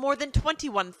with more than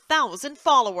 21,000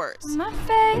 followers.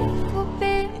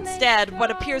 Instead,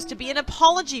 what appears to be an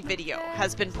apology video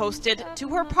has been posted to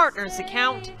her partner's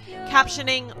account,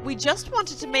 captioning, "We just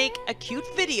wanted to make a cute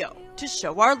video to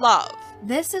show our love."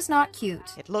 This is not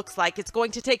cute. It looks like it's going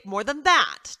to take more than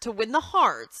that to win the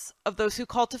hearts of those who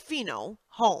call Tofino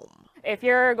home. If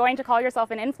you're going to call yourself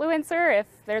an influencer, if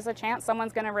there's a chance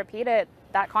someone's going to repeat it,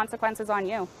 that consequence is on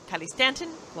you. Kelly Stanton,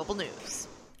 Global News.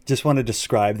 Just want to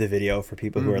describe the video for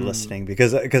people who are listening,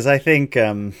 because I think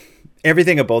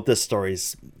everything about this story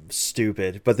is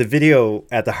stupid, but the video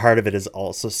at the heart of it is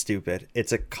also stupid.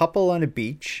 It's a couple on a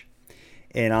beach,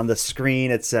 and on the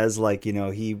screen it says, like, you know,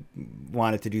 he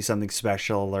wanted to do something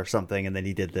special or something, and then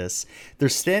he did this. They're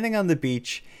standing on the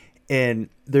beach, and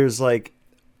there's like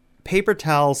paper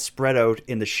towels spread out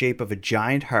in the shape of a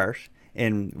giant heart,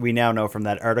 and we now know from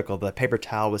that article that paper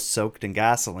towel was soaked in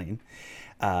gasoline.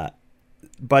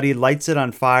 But he lights it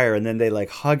on fire, and then they like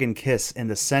hug and kiss in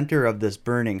the center of this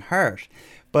burning heart.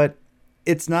 But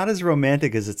it's not as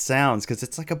romantic as it sounds, because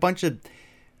it's like a bunch of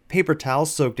paper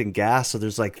towels soaked in gas, so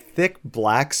there's like thick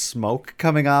black smoke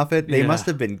coming off it. They must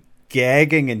have been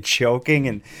gagging and choking,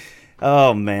 and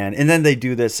oh man. And then they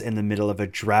do this in the middle of a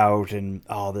drought and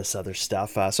all this other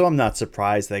stuff. So I'm not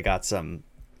surprised they got some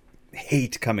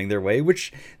hate coming their way,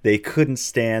 which they couldn't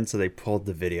stand, so they pulled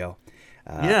the video.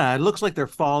 Yeah, it looks like they're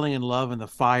falling in love in the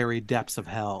fiery depths of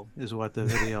hell is what the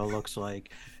video looks like.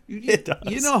 It does.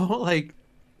 You know, like,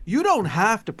 you don't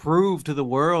have to prove to the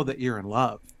world that you're in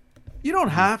love. You don't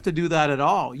have to do that at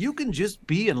all. You can just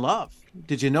be in love.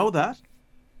 Did you know that?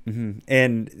 Mm-hmm.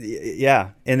 And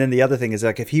yeah, and then the other thing is,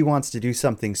 like, if he wants to do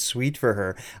something sweet for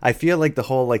her, I feel like the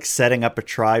whole like setting up a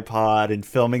tripod and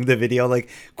filming the video, like,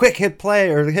 quick, hit play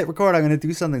or hit record, I'm going to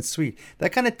do something sweet.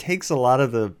 That kind of takes a lot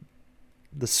of the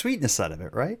sweetness out of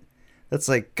it, right? That's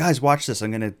like, guys, watch this.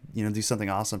 I'm going to, you know, do something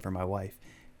awesome for my wife.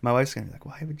 My wife's going to be like,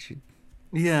 why would you?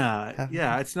 Yeah.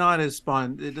 It's not as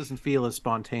it doesn't feel as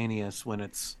spontaneous when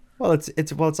it's. Well,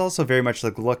 it's also very much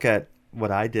like, look at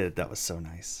what I did. That was so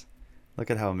nice.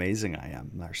 Look at how amazing I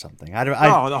am, or something.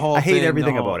 I hate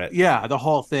everything about it. Yeah, the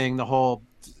whole thing,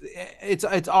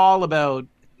 it's all about,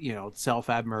 you know,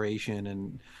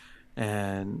 self-admiration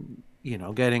and you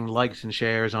know, getting likes and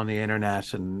shares on the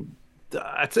internet, and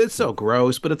it's so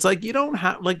gross. But it's like, you don't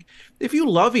have, like, if you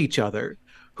love each other,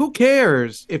 who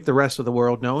cares if the rest of the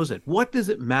world knows it? What does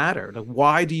it matter? Like,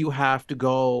 why do you have to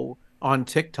go on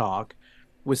TikTok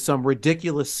with some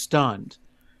ridiculous stunt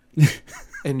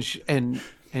and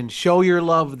show your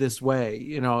love this way?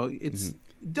 You know, it's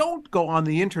don't go on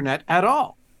the internet at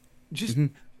all. Just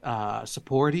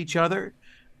support each other.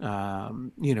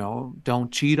 You know,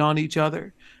 don't cheat on each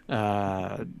other.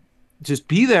 Just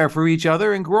be there for each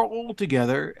other and grow old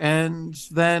together, and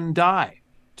then die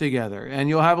together. And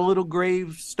you'll have a little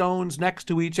gravestones next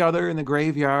to each other in the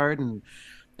graveyard,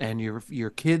 and your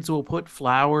kids will put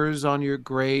flowers on your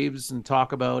graves and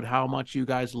talk about how much you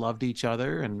guys loved each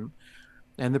other, and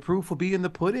the proof will be in the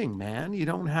pudding, man. You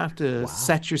don't have to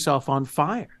set yourself on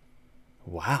fire.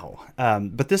 Wow.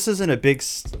 But this isn't a big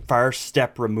far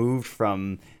step removed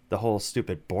from the whole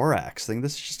stupid Borax thing.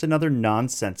 This is just another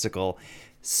nonsensical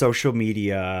social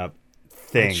media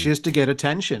thing. It's just to get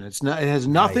attention. It has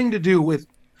nothing to do with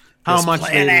how This much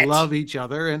planet. they love each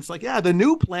other. And it's like, yeah, the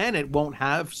new planet won't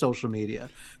have social media.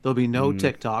 There'll be no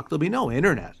TikTok. There'll be no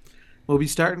internet. We'll be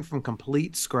starting from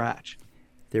complete scratch.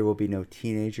 There will be no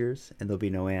teenagers, and there'll be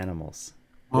no animals.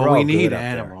 Well, we need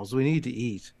animals. We need to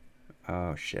eat.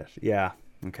 Oh, shit. Yeah.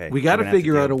 Okay. We got to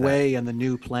figure out a way. way on the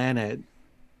new planet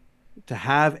to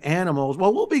have animals.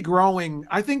 Well, we'll be growing.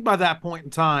 I think by that point in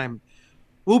time,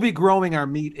 we'll be growing our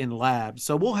meat in labs.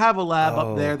 So we'll have a lab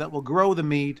up there that will grow the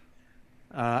meat.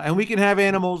 And we can have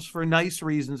animals for nice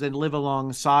reasons and live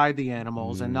alongside the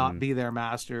animals and not be their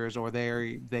masters, or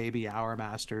they be our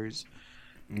masters.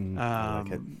 I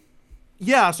like it.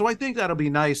 Yeah, so I think that'll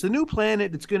be nice. The new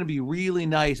planet, it's going to be really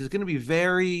nice. It's going to be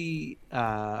very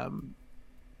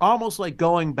almost like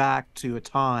going back to a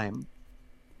time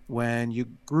when you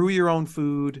grew your own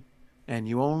food and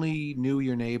you only knew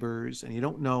your neighbors and you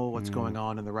don't know what's going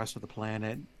on in the rest of the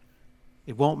planet.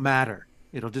 It won't matter.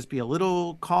 It'll just be a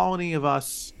little colony of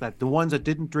us, that the ones that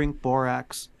didn't drink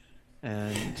borax,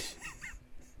 and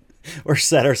Or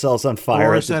set ourselves on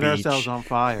fire. Or set ourselves on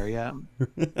fire, yeah.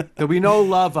 There'll be no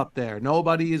love up there.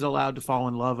 Nobody is allowed to fall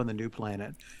in love on the new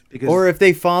planet. Or if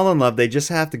they fall in love, they just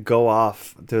have to go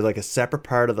off to like a separate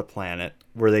part of the planet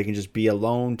where they can just be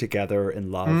alone together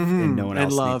in love, and no one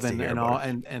else needs to hear about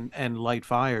it. And light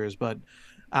fires. But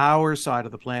our side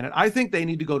of the planet, I think they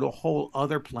need to go to a whole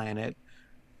other planet,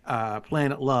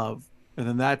 Planet Love, and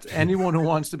then that's anyone who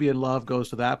wants to be in love goes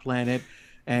to that planet.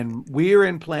 And we're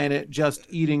in planet just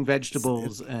eating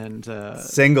vegetables and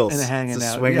singles and hanging it's a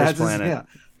out. Swingers planet.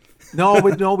 No,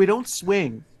 we don't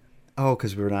swing. Oh,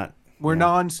 because we're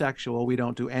non-sexual. We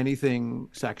don't do anything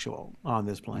sexual on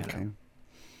this planet. Okay.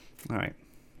 All right.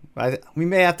 We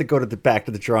may have to go back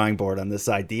to the drawing board on this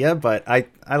idea, but I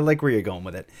like where you're going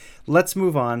with it. Let's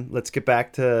move on. Let's get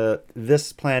back to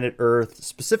this planet Earth,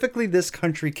 specifically this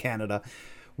country, Canada.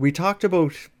 We talked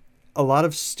about a lot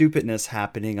of stupidness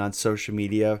happening on social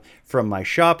media, from my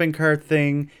shopping cart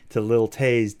thing to Lil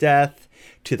Tay's death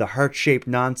to the heart-shaped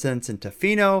nonsense in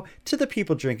Tofino to the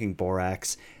people drinking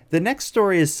Borax. The next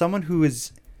story is someone who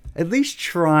is at least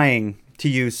trying to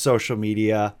use social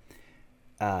media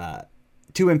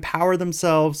to empower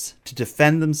themselves, to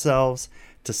defend themselves,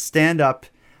 to stand up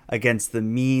against the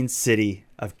mean city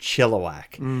of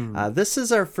Chilliwack. This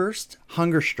is our first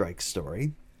hunger strike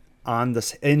story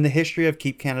in the history of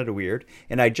Keep Canada Weird,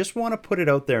 and I just want to put it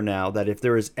out there now that if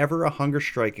there is ever a hunger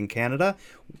strike in Canada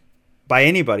by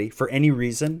anybody for any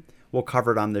reason, we'll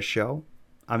cover it on this show.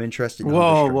 I'm interested in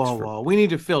Whoa. We need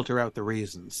to filter out the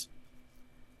reasons.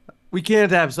 We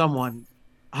can't have someone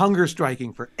hunger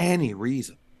striking for any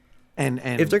reason. And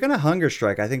if they're going to hunger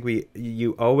strike, I think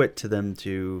you owe it to them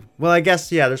to, well, I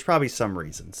guess, yeah, there's probably some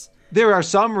reasons. There are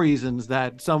some reasons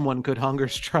that someone could hunger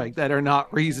strike that are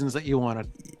not reasons that you want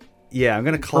to Yeah, I'm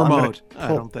going to promote.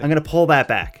 I'm going to pull that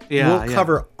back. Yeah, we'll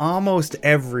cover almost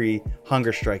every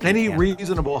hunger strike. Any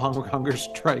reasonable hunger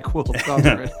strike will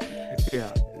cover it.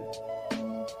 Yeah.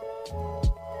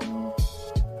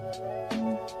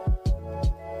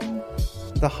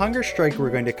 The hunger strike we're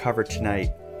going to cover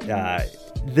tonight,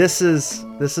 this is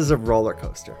a roller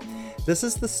coaster. This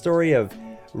is the story of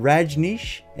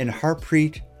Rajneesh and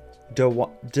Harpreet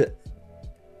Dewan.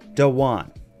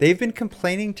 They've been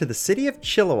complaining to the city of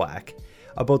Chilliwack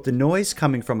about the noise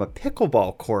coming from a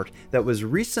pickleball court that was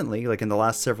recently, like in the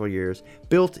last several years,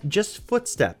 built just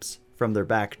footsteps from their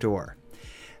back door.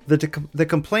 The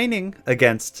complaining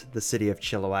against the city of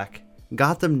Chilliwack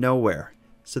got them nowhere,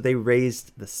 so they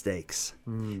raised the stakes.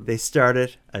 They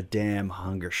started a damn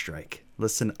hunger strike.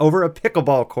 Listen, over a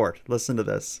pickleball court. Listen to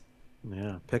this.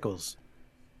 Yeah, pickles.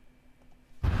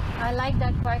 I like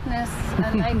that quietness.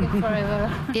 I like it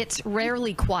forever. It's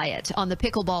rarely quiet on the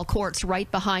pickleball courts right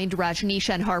behind Rajneesh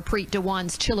and Harpreet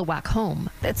Dewan's Chilliwack home.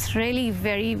 It's really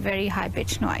very, very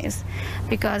high-pitched noise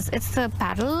because it's the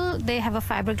paddle. They have a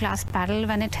fiberglass paddle.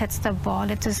 When it hits the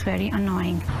ball, it is very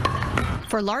annoying.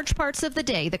 For large parts of the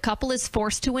day, the couple is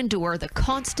forced to endure the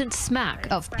constant smack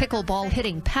of pickleball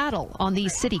hitting paddle on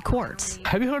these city courts.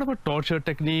 Have you heard of a torture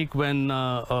technique when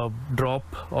a drop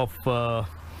of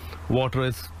water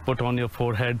is put on your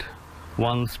forehead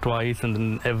once, twice, and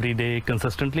then every day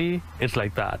consistently? It's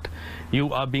like that.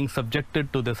 You are being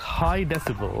subjected to this high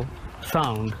decibel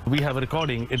sound. We have a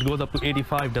recording. It goes up to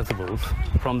 85 decibels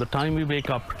from the time we wake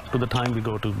up to the time we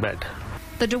go to bed.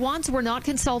 The Dewans were not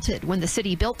consulted when the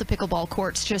city built the pickleball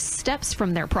courts just steps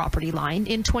from their property line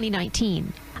in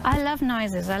 2019. I love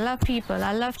noises, I love people,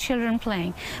 I love children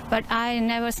playing, but I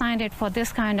never signed it for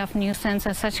this kind of nuisance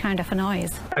or such kind of a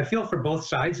noise. I feel for both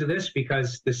sides of this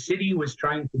because the city was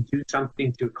trying to do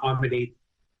something to accommodate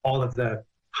all of the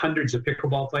hundreds of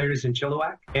pickleball players in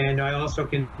Chilliwack. And I also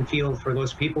can feel for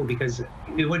those people because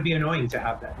it would be annoying to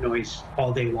have that noise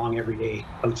all day long, every day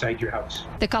outside your house.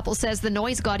 The couple says the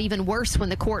noise got even worse when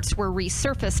the courts were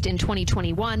resurfaced in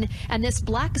 2021, and this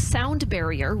black sound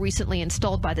barrier recently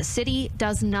installed by the city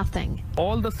does nothing.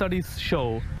 All the studies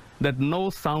show that no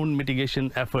sound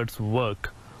mitigation efforts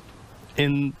work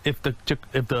if the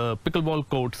pickleball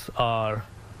courts are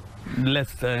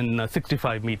less than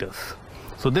 65 meters.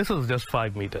 So this is just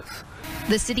 5 meters.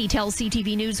 The city tells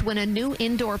CTV News when a new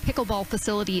indoor pickleball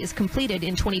facility is completed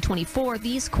in 2024,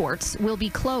 these courts will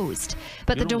be closed.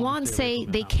 But the Dewans say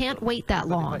they can't wait that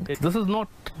long. This is not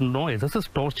noise, this is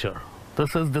torture.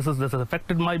 This has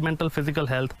affected my mental, physical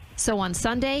health. So on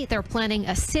Sunday, they're planning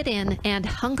a sit-in and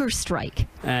hunger strike.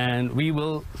 And we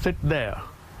will sit there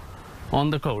on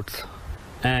the courts,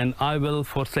 and I will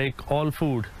forsake all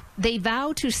food. They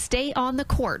vow to stay on the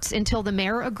courts until the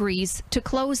mayor agrees to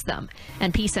close them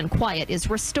and peace and quiet is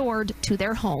restored to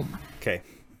their home. Okay.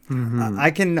 I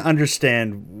can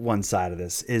understand one side of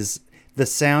this is the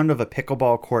sound of a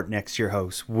pickleball court next to your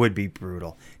house would be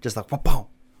brutal. Just like whoop-pow,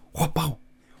 whoop-pow,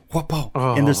 whoop-pow.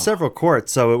 And there's several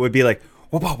courts, so it would be like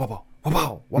whoop-pow, whoop-pow,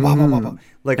 whoa, whoa, whoa, whoa, whoa.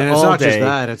 Like and it's all not day. just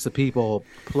that; it's the people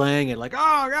playing it, like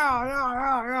oh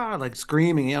yeah, like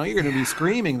screaming. You know, you're going to be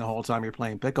screaming the whole time you're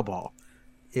playing pickleball.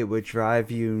 It would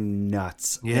drive you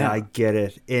nuts. Yeah, and I get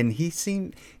it. And he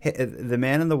seemed the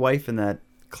man and the wife in that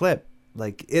clip.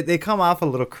 Like they come off a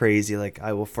little crazy. Like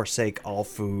I will forsake all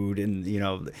food, and you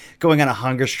know, going on a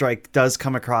hunger strike does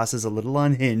come across as a little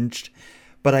unhinged.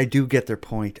 But I do get their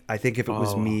point. I think if it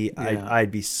was me, yeah. I'd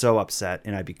be so upset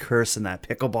and I'd be cursing that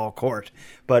pickleball court.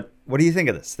 But what do you think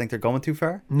of this? Think they're going too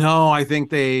far? No, I think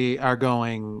they are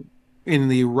going in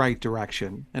the right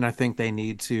direction, and I think they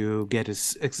need to get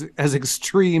as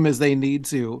extreme as they need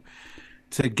to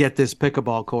get this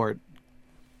pickleball court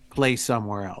placed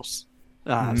somewhere else,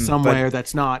 somewhere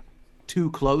that's not too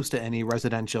close to any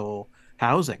residential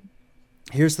housing.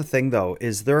 Here's the thing, though: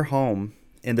 is their home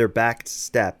in their back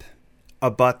step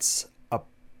abuts a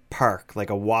park, like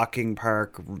a walking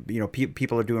park. You know,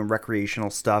 people are doing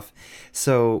recreational stuff.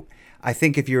 So I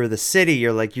think if you're the city,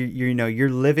 you're like you know,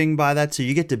 you're living by that, so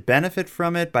you get to benefit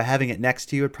from it by having it next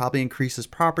to you. It probably increases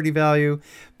property value,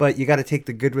 but you got to take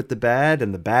the good with the bad,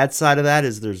 and the bad side of that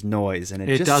is there's noise, and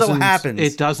it just so happens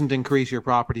it doesn't increase your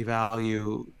property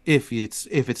value if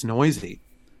it's noisy.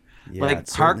 Yeah,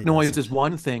 like park noise is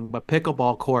one thing, but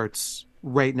pickleball courts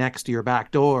right next to your back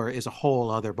door is a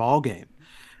whole other ball game.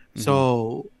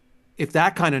 So if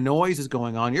that kind of noise is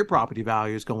going on, your property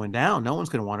value is going down. No one's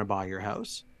going to want to buy your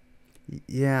house.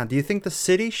 Yeah. Do you think the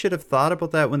city should have thought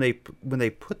about that when they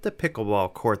put the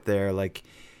pickleball court there? Like,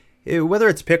 whether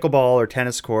it's pickleball or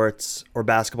tennis courts or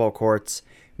basketball courts,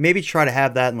 maybe try to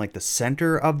have that in like the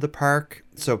center of the park,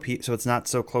 so it's not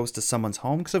so close to someone's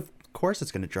home. Because of course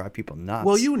it's going to drive people nuts.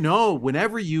 Well, you know,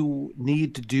 whenever you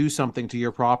need to do something to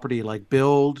your property, like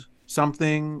build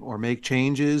something or make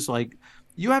changes, like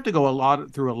you have to go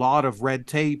through a lot of red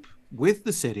tape with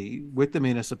the city, with the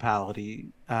municipality,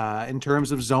 in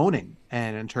terms of zoning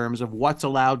and in terms of what's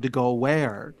allowed to go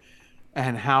where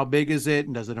and how big is it,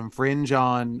 and does it infringe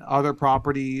on other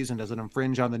properties, and does it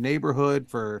infringe on the neighborhood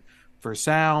for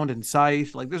sound and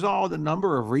sight. Like there's all the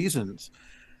number of reasons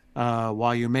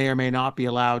why you may or may not be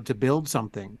allowed to build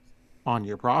something on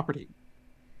your property.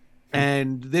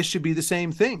 And this should be the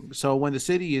same thing. So when the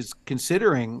city is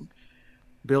considering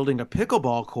building a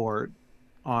pickleball court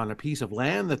on a piece of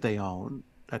land that they own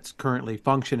that's currently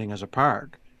functioning as a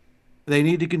park, they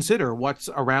need to consider what's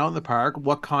around the park,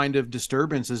 what kind of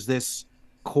disturbance is this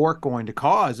court going to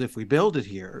cause if we build it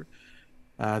here.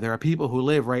 There are people who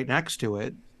live right next to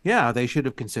it. Yeah, they should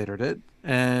have considered it,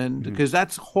 and because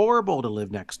that's horrible to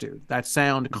live next to, that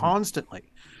sound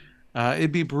constantly.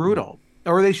 It'd be brutal.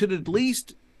 Or they should at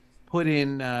least put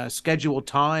in scheduled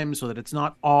time so that it's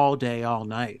not all day, all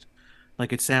night,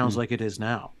 like it sounds like it is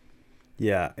now.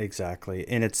 Yeah, exactly.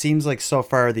 And it seems like so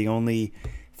far the only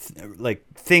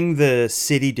thing the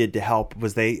city did to help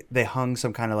was they hung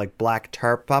some kind of like black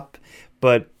tarp up,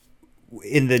 but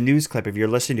in the news clip, if you're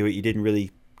listening to it, you didn't really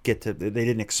they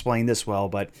didn't explain this well,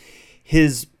 but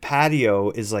his patio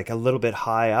is like a little bit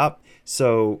high up,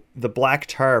 so the black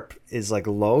tarp is like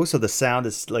low, so the sound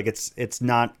is like it's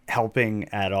not helping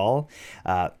at all,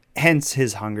 hence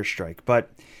his hunger strike. But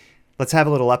let's have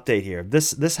a little update here.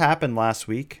 This happened last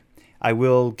week. I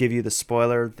will give you the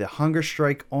spoiler. The hunger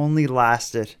strike only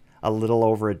lasted a little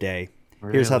over a day.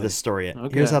 Really? Here's how the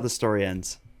story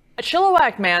ends. A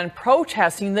Chilliwack man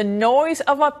protesting the noise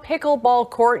of a pickleball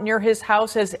court near his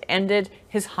house has ended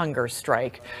his hunger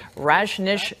strike.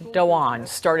 Rajnish Dewan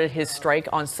started his strike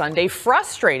on Sunday,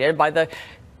 frustrated by the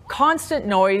constant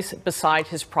noise beside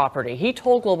his property. He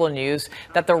told Global News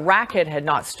that the racket had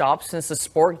not stopped since the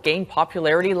sport gained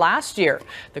popularity last year.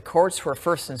 The courts were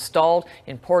first installed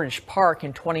in Portage Park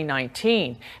in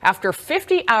 2019. After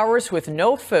 50 hours with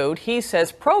no food, he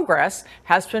says progress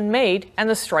has been made and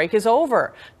the strike is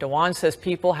over. Dewan says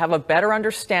people have a better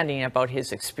understanding about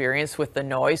his experience with the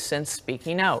noise since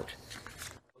speaking out.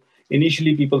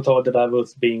 Initially, people thought that I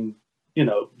was being,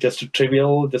 just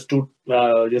trivial, just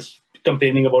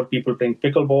complaining about people playing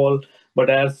pickleball.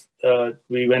 But as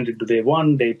we went into day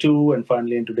 1, day 2, and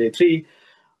finally into day 3,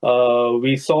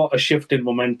 we saw a shift in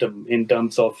momentum in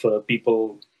terms of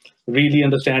people really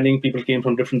understanding. People came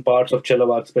from different parts of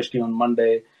Chilliwack, especially on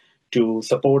Monday, to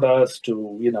support us,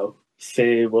 to,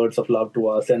 say words of love to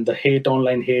us. And the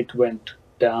online hate went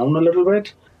down a little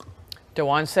bit.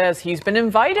 Dewan says he's been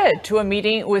invited to a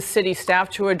meeting with city staff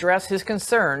to address his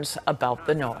concerns about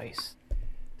the noise.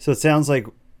 So it sounds like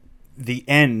the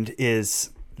end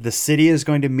is the city is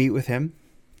going to meet with him,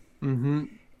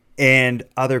 And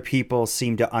other people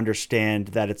seem to understand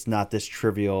that it's not this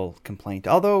trivial complaint.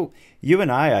 Although you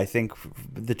and I think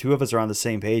the two of us are on the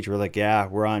same page. We're like, yeah,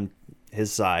 we're on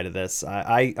his side of this.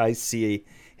 I see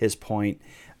his point.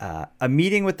 A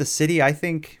meeting with the city, I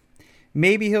think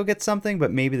maybe he'll get something,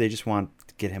 but maybe they just want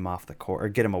to get him off the court or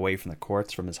get him away from the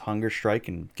courts from his hunger strike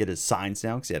and get his signs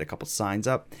down because he had a couple signs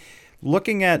up.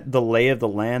 Looking at the lay of the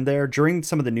land there, during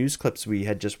some of the news clips we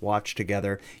had just watched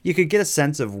together, you could get a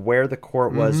sense of where the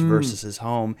court was versus his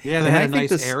home. Yeah, they had a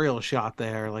nice aerial shot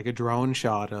there, like a drone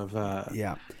shot of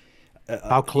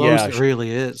how close it really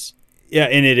is. Yeah,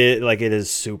 and it is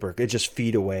super. It's just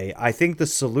feet away. I think the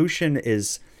solution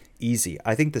is easy.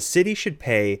 I think the city should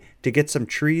pay to get some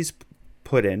trees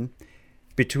put in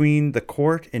between the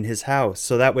court and his house,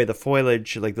 so that way the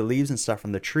foliage, like the leaves and stuff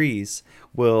from the trees,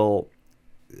 will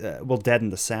deaden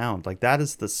the sound. Like that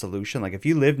is the solution. Like if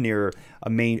you live near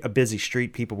a busy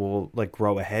street, people will like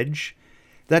grow a hedge.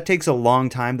 That takes a long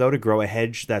time though to grow a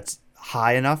hedge that's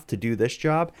high enough to do this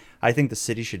job. I think the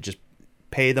city should just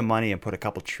pay the money and put a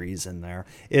couple trees in there.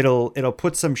 It'll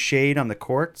put some shade on the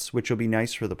courts, which will be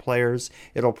nice for the players.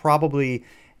 It'll probably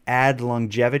add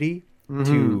longevity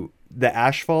to the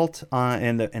asphalt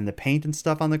and the paint and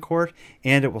stuff on the court,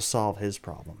 and it will solve his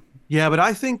problem. Yeah, but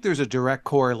I think there's a direct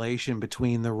correlation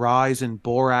between the rise in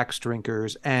borax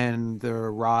drinkers and the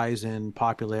rise in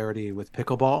popularity with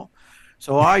pickleball.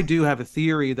 So I do have a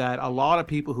theory that a lot of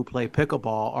people who play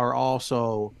pickleball are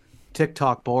also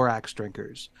TikTok borax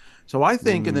drinkers. So I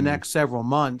think in the next several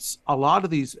months, a lot of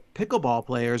these pickleball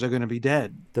players are going to be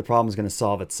dead. The problem's going to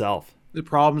solve itself. The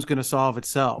problem's going to solve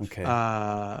itself. Okay.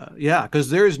 Yeah, because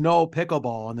there's no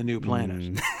pickleball on the new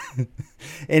planet.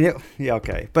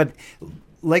 Okay. But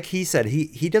like he said,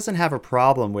 he doesn't have a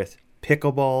problem with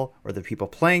pickleball or the people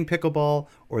playing pickleball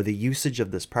or the usage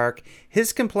of this park.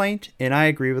 His complaint, and I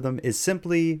agree with him, is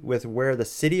simply with where the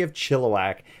city of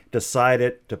Chilliwack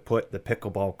decided to put the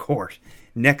pickleball court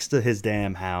next to his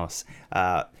damn house.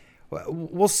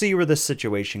 We'll see where this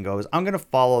situation goes. I'm going to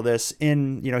follow this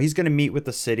he's going to meet with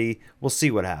the city. We'll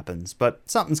see what happens, but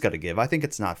something's got to give. I think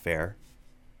it's not fair.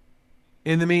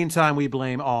 In the meantime, we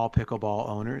blame all pickleball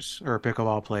owners or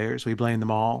pickleball players. We blame them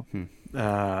all.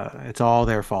 It's all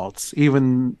their faults,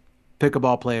 even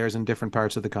pickleball players in different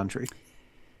parts of the country.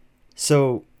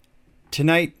 So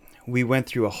tonight we went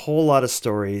through a whole lot of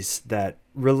stories that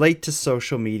relate to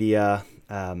social media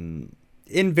in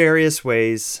various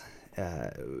ways.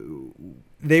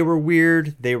 They were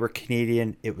weird. They were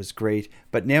Canadian. It was great.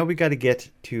 But now we got to get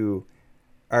to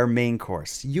our main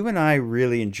course. You and I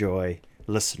really enjoy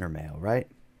listener mail, right?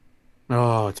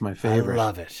 Oh, it's my favorite. I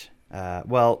love it. I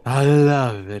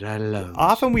love it.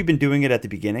 Often we've been doing it at the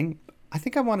beginning. I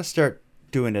think I want to start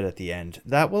doing it at the end.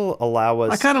 That will allow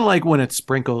us. I kind of like when it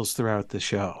sprinkles throughout the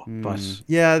show. But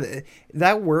yeah,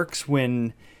 that works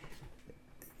when.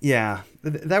 Yeah,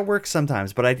 that works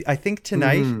sometimes. But I think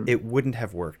tonight it wouldn't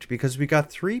have worked because we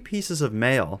got 3 pieces of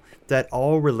mail that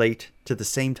all relate to the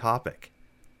same topic.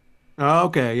 Oh,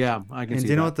 okay, yeah, I can see that. And do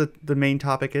you know what the main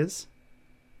topic is?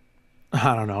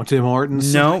 I don't know. Tim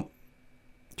Hortons? No.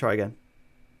 Try again.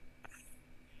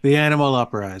 The animal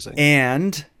uprising.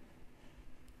 And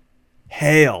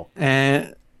hail.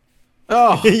 And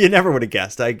you never would have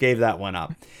guessed. I gave that one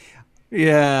up.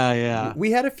 Yeah.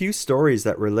 We had a few stories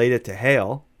that related to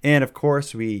hail. And of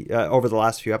course, we over the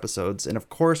last few episodes. And of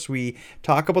course, we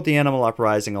talk about the animal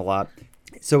uprising a lot.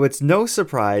 So it's no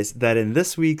surprise that in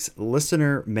this week's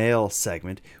listener mail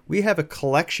segment, we have a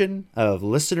collection of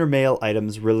listener mail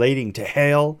items relating to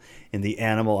hail and the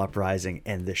animal uprising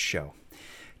and this show.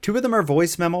 2 of them are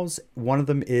voice memos. One of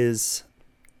them is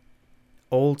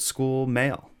old school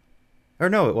mail. Or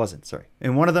no, it wasn't. Sorry.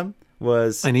 And one of them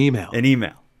was an email.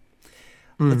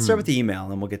 Let's start with the email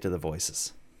and then we'll get to the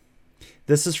voices.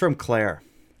 This is from Claire.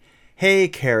 Hey,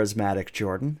 charismatic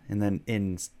Jordan. And then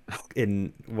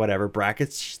in whatever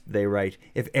brackets they write,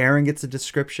 if Aaron gets a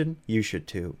description, you should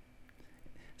too.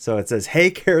 So it says, hey,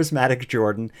 charismatic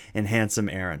Jordan and handsome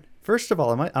Aaron. First of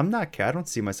all, I don't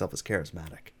see myself as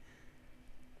charismatic.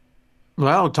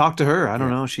 Well, talk to her. I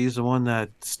don't know. She's the one that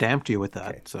stamped you with that.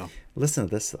 Okay. So listen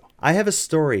to this, though. I have a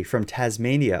story from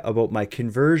Tasmania about my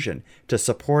conversion to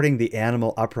supporting the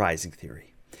animal uprising theory.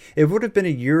 It would have been a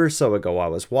year or so ago. I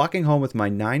was walking home with my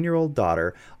 9-year-old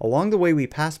daughter. Along the way, we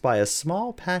passed by a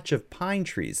small patch of pine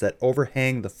trees that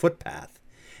overhang the footpath.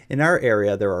 In our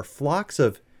area, there are flocks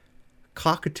of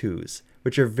cockatoos,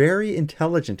 which are very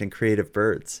intelligent and creative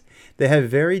birds. They have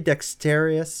very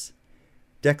dexterous,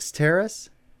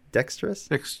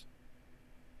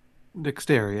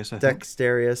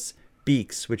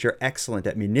 beaks, which are excellent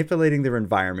at manipulating their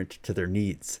environment to their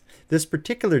needs. This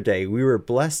particular day, we were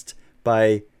blessed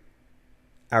by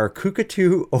our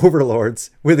Cockatoo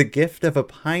overlords with a gift of a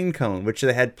pine cone, which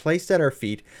they had placed at our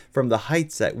feet from the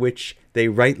heights at which they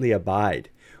rightly abide.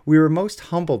 We were most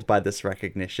humbled by this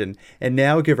recognition, and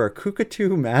now give our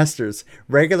Cockatoo masters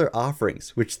regular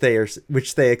offerings, which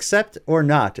they accept or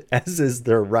not, as is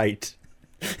their right.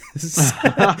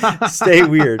 Stay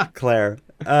weird, Claire.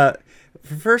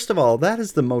 First of all, that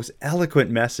is the most eloquent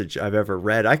message I've ever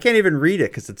read. I can't even read it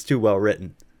because it's too well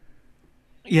written.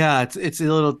 Yeah, it's a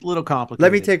little complicated.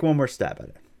 Let me take one more stab at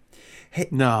it. Hey,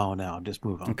 no, just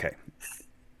move on. Okay.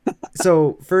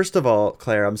 So, first of all,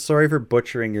 Claire, I'm sorry for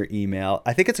butchering your email.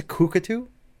 I think it's a cockatoo?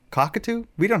 Cockatoo?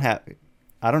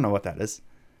 I don't know what that is.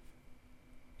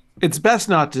 It's best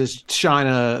not to shine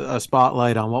a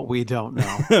spotlight on what we don't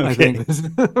know. Okay. I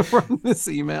think from this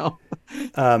email.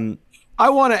 I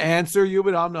want to answer you,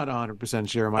 but I'm not 100%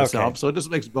 sure myself. Okay. So it just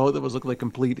makes both of us look like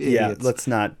complete idiots. Yeah, let's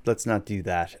not do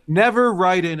that. Never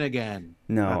write in again.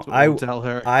 No, that's what I'll tell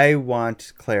her. I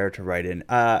want Claire to write in.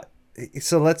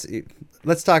 So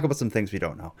let's talk about some things we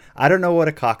don't know. I don't know what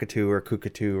a cockatoo or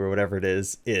cockatoo or whatever it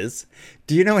is.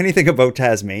 Do you know anything about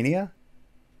Tasmania?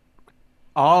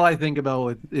 All I think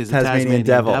about is a Tasmanian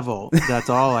devil. That's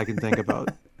all I can think about.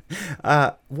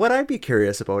 What I'd be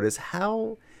curious about is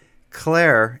how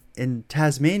Claire in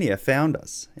Tasmania found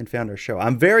us and found our show.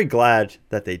 I'm very glad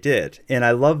that they did. And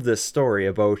I love this story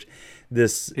about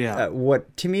this. Yeah.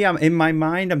 What to me, in my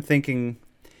mind, I'm thinking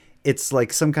it's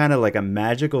like some kind of like a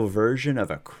magical version of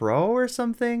a crow or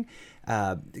something.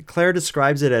 Claire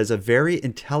describes it as a very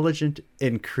intelligent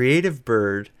and creative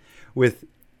bird with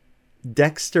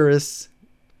dexterous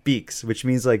beaks, which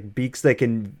means like beaks that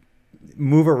can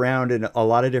move around in a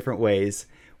lot of different ways,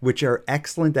 which are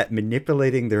excellent at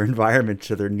manipulating their environment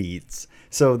to their needs.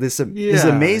 So this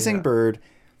amazing bird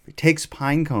takes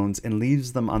pine cones and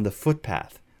leaves them on the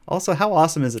footpath. Also, how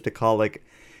awesome is it to call, like,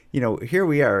 here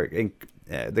we are in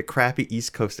the crappy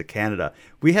east coast of Canada.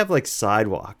 We have like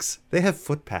sidewalks. They have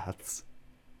footpaths.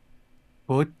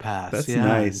 That's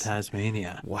nice. In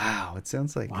Tasmania. Wow, it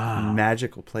sounds like a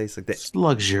magical place, like it's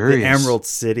luxurious. The Emerald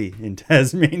City in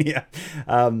Tasmania.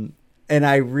 And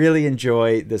I really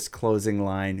enjoy this closing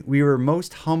line. We were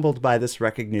most humbled by this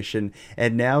recognition,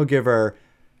 and now give our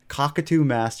cockatoo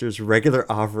masters regular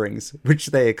offerings, which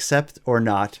they accept or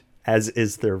not, as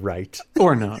is their right.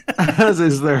 Or not, as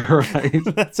is their right.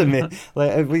 That's amazing.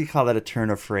 We call that a turn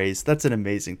of phrase. That's an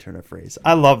amazing turn of phrase.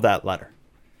 I love that letter.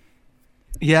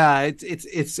 Yeah,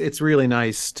 it's really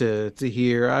nice to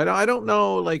hear. I don't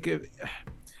know, like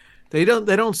they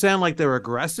don't sound like they're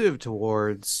aggressive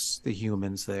towards the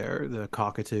humans there, the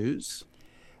cockatoos.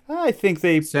 I think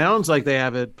sounds like they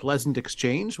have a pleasant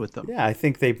exchange with them. Yeah, I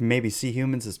think they maybe see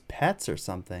humans as pets or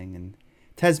something. And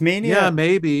Tasmania. Yeah,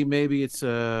 maybe it's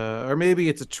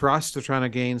a trust. They're trying to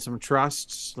gain some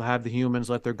trust. Have the humans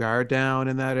let their guard down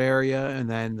in that area, and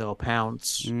then they'll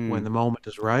pounce when the moment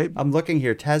is right. I'm looking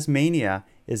here. Tasmania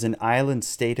is an island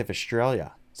state of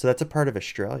Australia, so that's a part of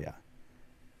Australia.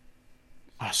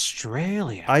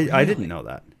 Australia. I didn't know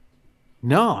that.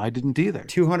 No, I didn't either.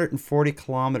 240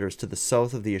 kilometers to the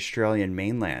south of the Australian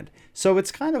mainland. So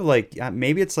it's kind of like,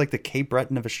 maybe it's like the Cape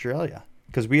Breton of Australia,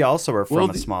 because we also are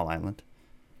from a small island.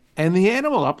 And the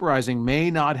animal uprising may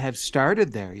not have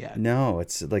started there yet. No,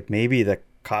 it's like maybe the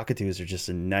cockatoos are just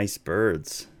nice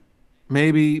birds.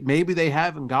 Maybe they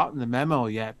haven't gotten the memo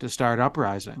yet to start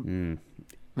uprising.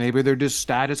 Maybe they're just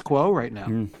status quo right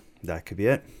now. That could be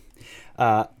it.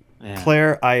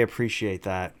 Claire, I appreciate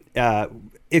that.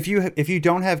 If you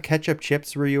don't have ketchup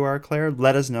chips where you are, Claire,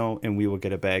 let us know and we will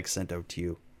get a bag sent out to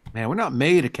you. Man, we're not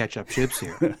made of ketchup chips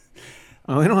here.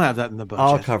 We don't have that in the budget.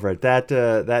 I'll cover it.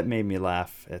 That made me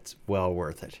laugh. It's well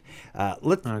worth it.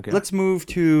 Let's move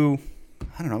to,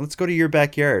 I don't know, let's go to your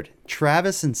backyard.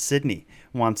 Travis in Sydney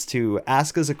wants to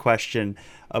ask us a question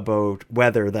about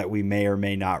weather that we may or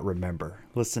may not remember.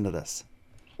 Listen to this.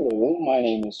 Hello, my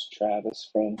name is Travis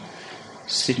from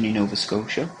Sydney, Nova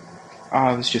Scotia.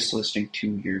 I was just listening to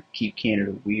your Keep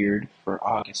Canada Weird for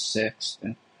August 6th,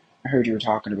 and I heard you were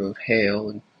talking about hail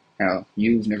and how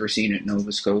you've never seen it in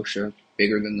Nova Scotia,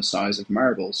 bigger than the size of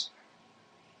marbles.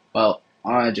 Well,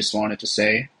 I just wanted to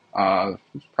say,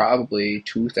 probably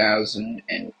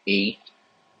 2008,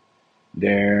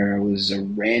 there was a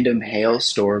random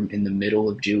hailstorm in the middle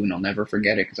of June. I'll never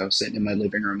forget it because I was sitting in my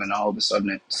living room and all of a sudden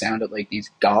it sounded like these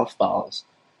golf balls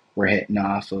were hitting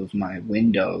off of my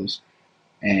windows.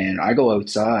 And I go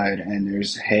outside and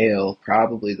there's hail,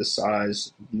 probably the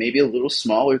size, maybe a little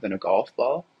smaller than a golf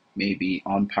ball, maybe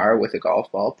on par with a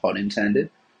golf ball, pun intended.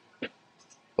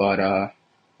 But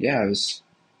yeah, it was.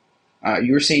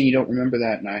 You were saying you don't remember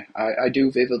that, and I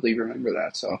do vividly remember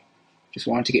that. So just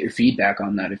wanted to get your feedback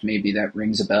on that, if maybe that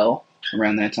rings a bell.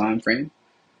 around that time frame.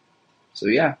 So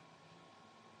yeah,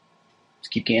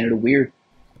 just keep Canada weird.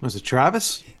 Was it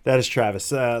Travis? That is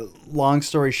Travis. Long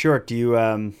story short, do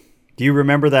you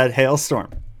remember that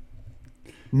hailstorm?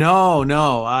 No,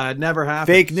 it never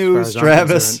happened. Fake news,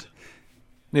 Travis.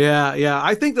 Yeah.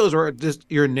 I think those were just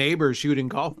your neighbors shooting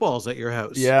golf balls at your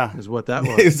house. Yeah. Is what that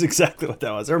was. It was exactly what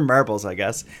that was. Or marbles, I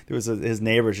guess. There was his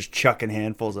neighbor just chucking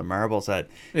handfuls of marbles at.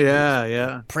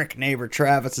 Yeah. Prick neighbor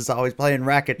Travis is always playing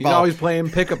racquetball. He's always playing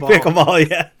pickleball. Pickleball,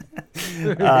 yeah.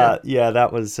 Yeah,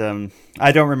 that was.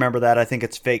 I don't remember that. I think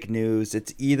it's fake news.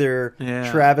 It's either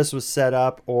Travis was set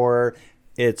up or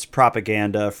it's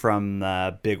propaganda from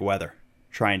Big Weather.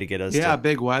 Trying to get us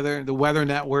Big Weather. The Weather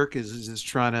Network is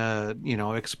trying to,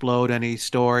 explode any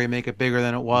story, make it bigger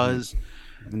than it was.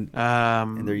 And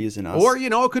they're using us. Or,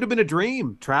 it could have been a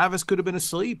dream. Travis could have been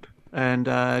asleep and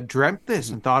dreamt this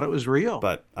and thought it was real.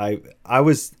 But I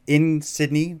was in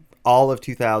Sydney all of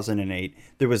 2008.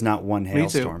 There was not one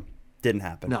hailstorm. Didn't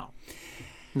happen.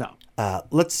 No.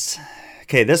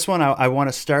 Okay, this one I want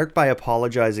to start by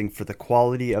apologizing for the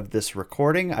quality of this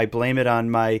recording. I blame it on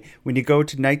when you go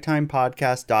to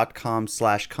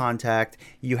nighttimepodcast.com/contact,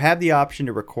 you have the option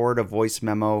to record a voice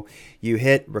memo. You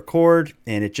hit record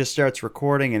and it just starts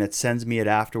recording and it sends me it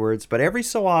afterwards. But every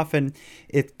so often,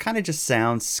 it kind of just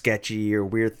sounds sketchy or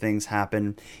weird things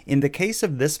happen. In the case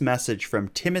of this message from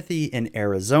Timothy in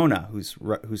Arizona,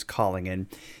 who's calling in,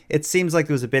 it seems like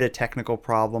there was a bit of technical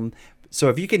problem. So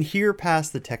if you can hear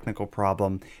past the technical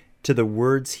problem to the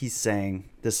words he's saying,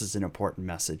 this is an important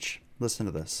message. Listen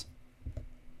to this.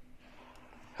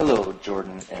 Hello,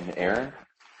 Jordan and Aaron.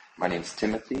 My name's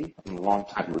Timothy. I'm a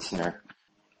longtime listener.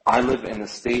 I live in the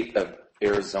state of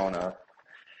Arizona,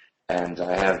 and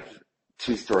I have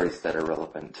two stories that are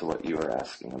relevant to what you were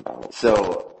asking about.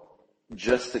 So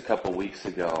just a couple weeks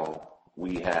ago,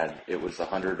 it was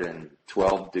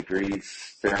 112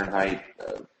 degrees Fahrenheit,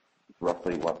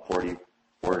 roughly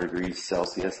 44 degrees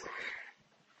Celsius,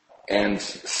 and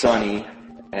sunny,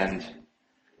 and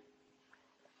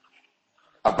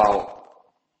about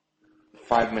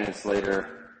 5 minutes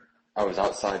later I was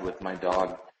outside with my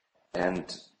dog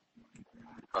and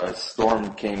a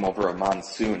storm came over. A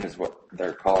monsoon is what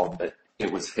they're called, but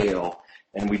it was hail,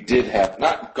 and we did have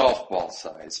not golf ball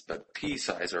size but pea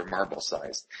size or marble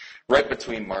size, right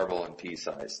between marble and pea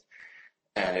size,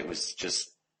 and it was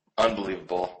just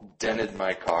unbelievable. Dented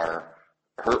my car,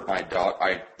 hurt my dog.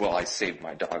 I saved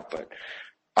my dog, but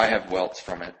I have welts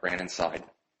from it, ran inside.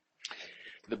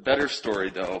 The better story,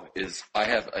 though, is I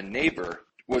have a neighbor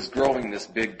was growing this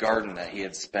big garden that he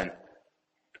had spent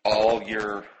all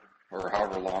year or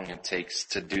however long it takes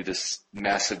to do this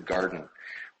massive garden.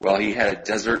 Well, he had a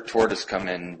desert tortoise come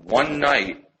in. One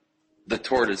night, the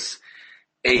tortoise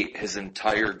ate his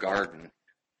entire garden.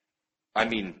 I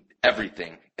mean,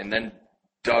 everything. And then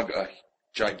dug a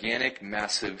gigantic,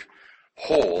 massive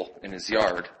hole in his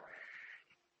yard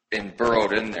and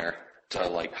burrowed in there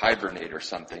to hibernate or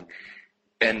something.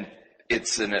 And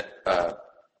it's a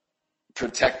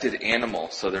protected animal,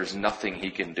 so there's nothing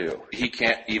he can do. He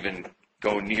can't even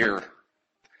go near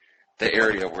the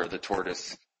area where the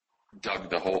tortoise dug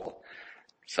the hole.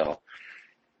 So,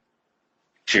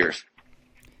 cheers.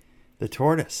 The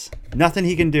tortoise. Nothing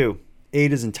he can do.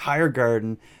 Ate his entire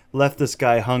garden, left this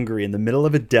guy hungry in the middle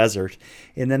of a desert,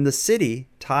 and then the city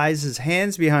ties his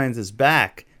hands behind his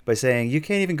back by saying, you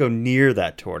can't even go near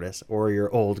that tortoise or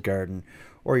your old garden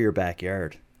or your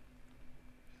backyard.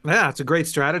 Yeah, it's a great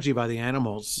strategy by the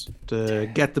animals to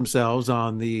get themselves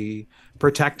on the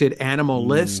protected animal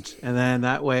list, and then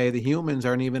that way the humans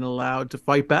aren't even allowed to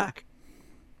fight back.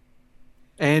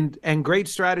 And great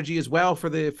strategy as well for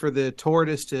the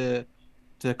tortoise to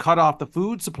cut off the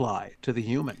food supply to the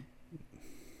human.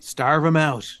 Starve them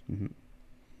out. Mm-hmm.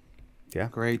 Yeah.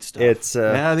 Great stuff. It's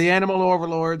the animal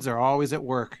overlords are always at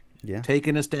work. Yeah.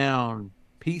 Taking us down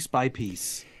piece by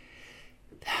piece.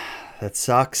 That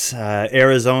sucks.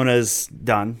 Arizona's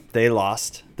done. They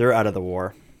lost. They're out of the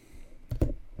war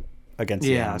against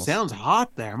the animals. Yeah, sounds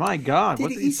hot there. My God. What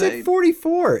did he say? Said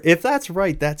 44. If that's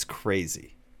right, that's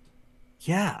crazy.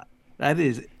 Yeah, that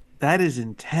is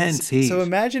intense heat. So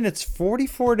imagine it's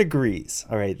 44 degrees.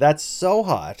 All right, that's so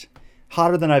hot.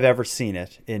 Hotter than I've ever seen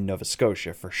it in Nova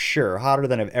Scotia, for sure. Hotter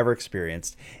than I've ever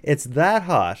experienced. It's that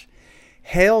hot.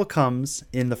 Hail comes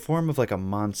in the form of like a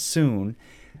monsoon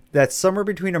that's somewhere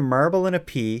between a marble and a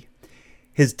pea.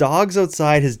 His dog's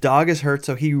outside. His dog is hurt,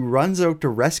 so he runs out to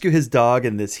rescue his dog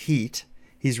in this heat.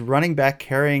 He's running back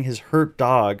carrying his hurt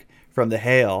dog from the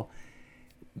hail.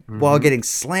 while getting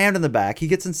slammed in the back. He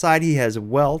gets inside, he has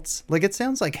welts. Like, it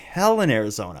sounds like hell in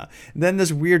Arizona. And then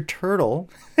this weird turtle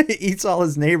eats all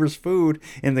his neighbor's food,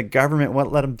 and the government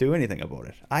won't let him do anything about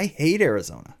it. I hate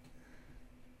Arizona.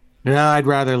 Yeah, I'd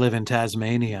rather live in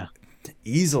Tasmania.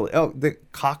 Easily. Oh, the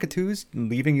cockatoos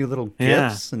leaving you little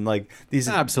gifts and like these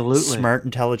smart,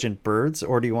 intelligent birds?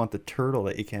 Or do you want the turtle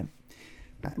that you can't?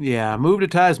 Yeah, move to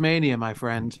Tasmania, my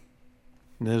friend.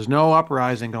 There's no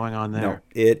uprising going on there. No,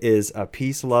 it is a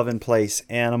peace-loving place.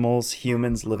 Animals,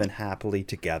 humans living happily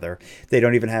together. They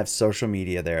don't even have social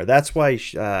media there. That's why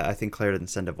I think Claire didn't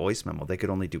send a voice memo. They could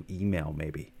only do email,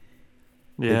 maybe.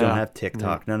 Yeah. They don't have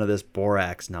TikTok. None of this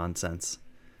Borax nonsense.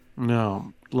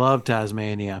 No, love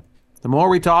Tasmania. The more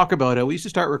we talk about it, we should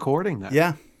start recording that.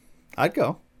 Yeah, I'd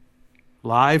go.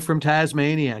 Live from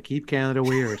Tasmania. Keep Canada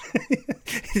weird.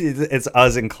 It's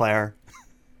us and Claire.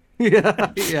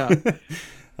 Yeah.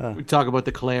 We talk about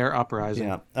the Claire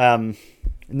uprising. Yeah.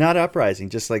 Not uprising,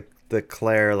 just like the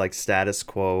Claire like status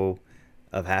quo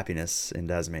of happiness in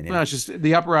Tasmania. No, it's just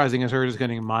the uprising is her just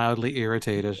getting mildly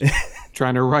irritated,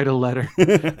 trying to write a letter.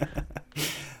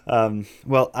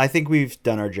 Well, I think we've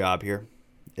done our job here.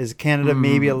 Is Canada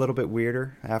maybe a little bit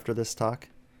weirder after this talk?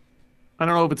 I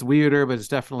don't know if it's weirder, but it's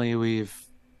definitely we've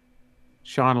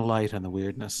shone a light on the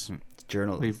weirdness. It's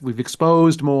journalism. We've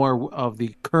exposed more of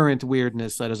the current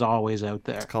weirdness that is always out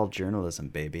there. It's called journalism,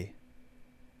 baby.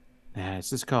 Yeah, it's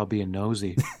just called being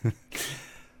nosy.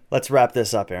 Let's wrap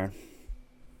this up, Aaron.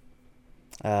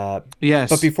 Yes.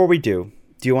 But before we do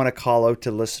you want to call out to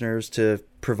listeners to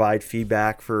provide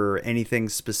feedback for anything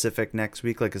specific next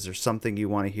week? Like, is there something you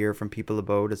want to hear from people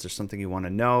about? Is there something you want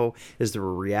to know? Is there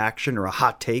a reaction or a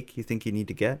hot take you think you need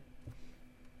to get?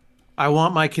 I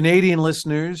want my Canadian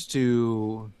listeners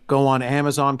to go on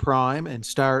Amazon Prime and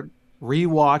start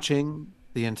rewatching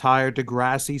the entire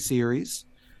Degrassi series.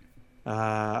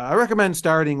 I recommend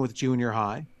starting with Junior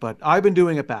High, but I've been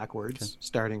doing it backwards,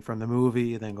 starting from the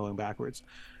movie and then going backwards.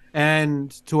 And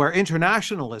to our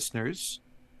international listeners,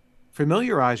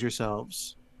 familiarize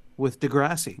yourselves with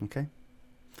Degrassi. Okay.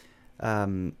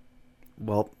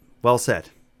 Well said.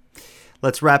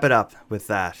 Let's wrap it up with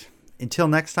that. Until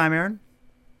next time, Aaron.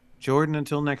 Jordan,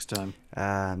 until next time.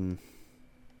 I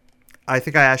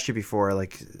think I asked you before,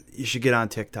 like, you should get on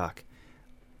TikTok.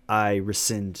 I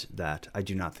rescind that. I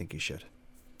do not think you should.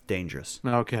 Dangerous.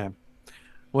 Okay.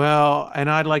 Well, and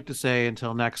I'd like to say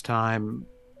until next time,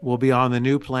 we'll be on the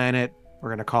new planet. We're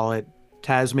going to call it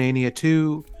Tasmania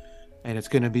 2. And it's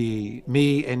going to be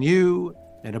me and you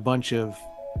and a bunch of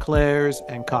Claires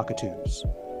and cockatoos.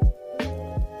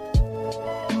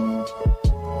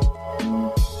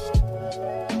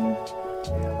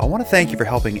 I want to thank you for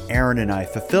helping Aaron and I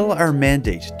fulfill our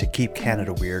mandate to keep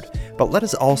Canada weird, but let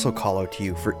us also call out to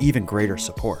you for even greater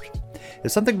support.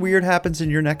 If something weird happens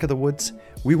in your neck of the woods,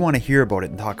 we want to hear about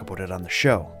it and talk about it on the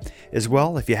show. As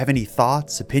well, if you have any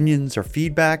thoughts, opinions, or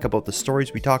feedback about the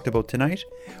stories we talked about tonight,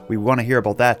 we want to hear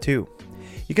about that too.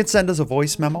 You can send us a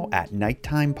voice memo at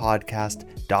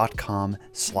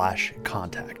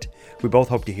nighttimepodcast.com/contact. We both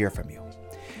hope to hear from you.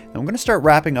 Now, I'm going to start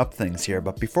wrapping up things here,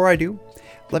 but before I do,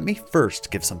 let me first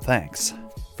give some thanks.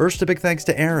 First, a big thanks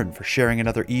to Aaron for sharing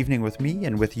another evening with me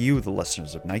and with you, the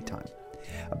listeners of Nighttime.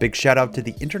 A big shout out to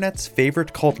the internet's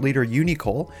favorite cult leader,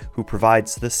 Unicole, who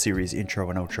provides this series' intro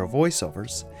and outro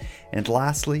voiceovers. And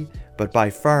lastly, but by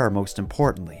far most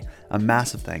importantly, a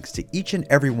massive thanks to each and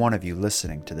every one of you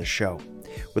listening to this show.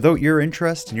 Without your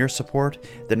interest and your support,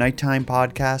 the Nighttime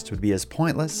Podcast would be as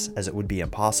pointless as it would be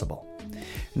impossible.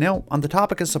 Now, on the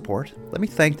topic of support, let me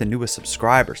thank the newest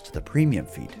subscribers to the premium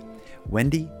feed.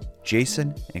 Wendy,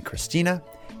 Jason, and Christina,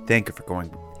 thank you for going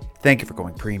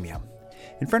premium.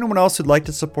 And for anyone else who'd like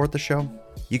to support the show,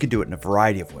 you can do it in a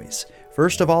variety of ways.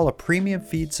 First of all, a premium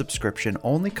feed subscription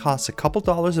only costs a couple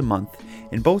dollars a month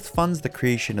and both funds the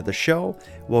creation of the show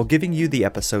while giving you the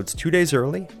episodes 2 days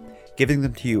early, giving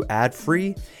them to you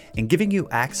ad-free, and giving you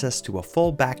access to a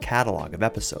full back catalog of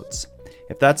episodes.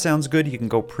 If that sounds good, you can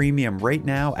go premium right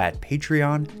now at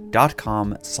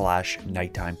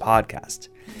patreon.com/nighttimepodcast.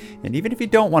 And even if you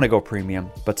don't want to go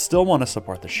premium, but still want to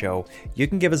support the show, you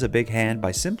can give us a big hand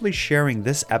by simply sharing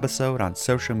this episode on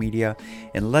social media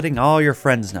and letting all your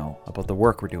friends know about the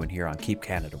work we're doing here on Keep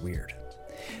Canada Weird.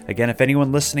 Again, if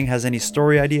anyone listening has any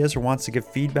story ideas or wants to give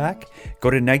feedback, go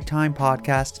to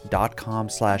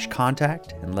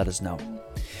nighttimepodcast.com/contact and let us know.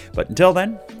 But until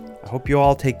then, I hope you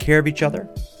all take care of each other,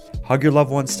 hug your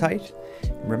loved ones tight,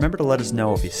 and remember to let us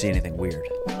know if you see anything weird.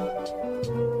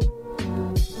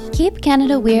 Keep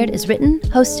Canada Weird is written,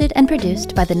 hosted, and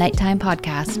produced by the Nighttime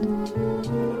Podcast.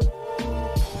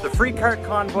 The free cart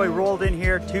convoy rolled in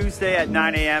here Tuesday at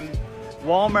 9 a.m.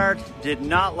 Walmart did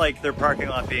not like their parking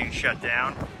lot being shut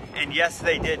down, and yes,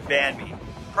 they did ban me.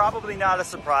 Probably not a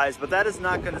surprise, but that is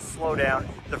not going to slow down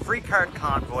the free cart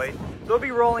convoy. They'll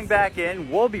be rolling back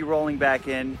in, we'll be rolling back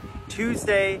in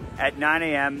Tuesday at 9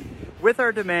 a.m. with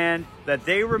our demand that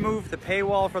they remove the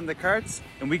paywall from the carts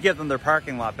and we give them their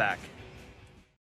parking lot back.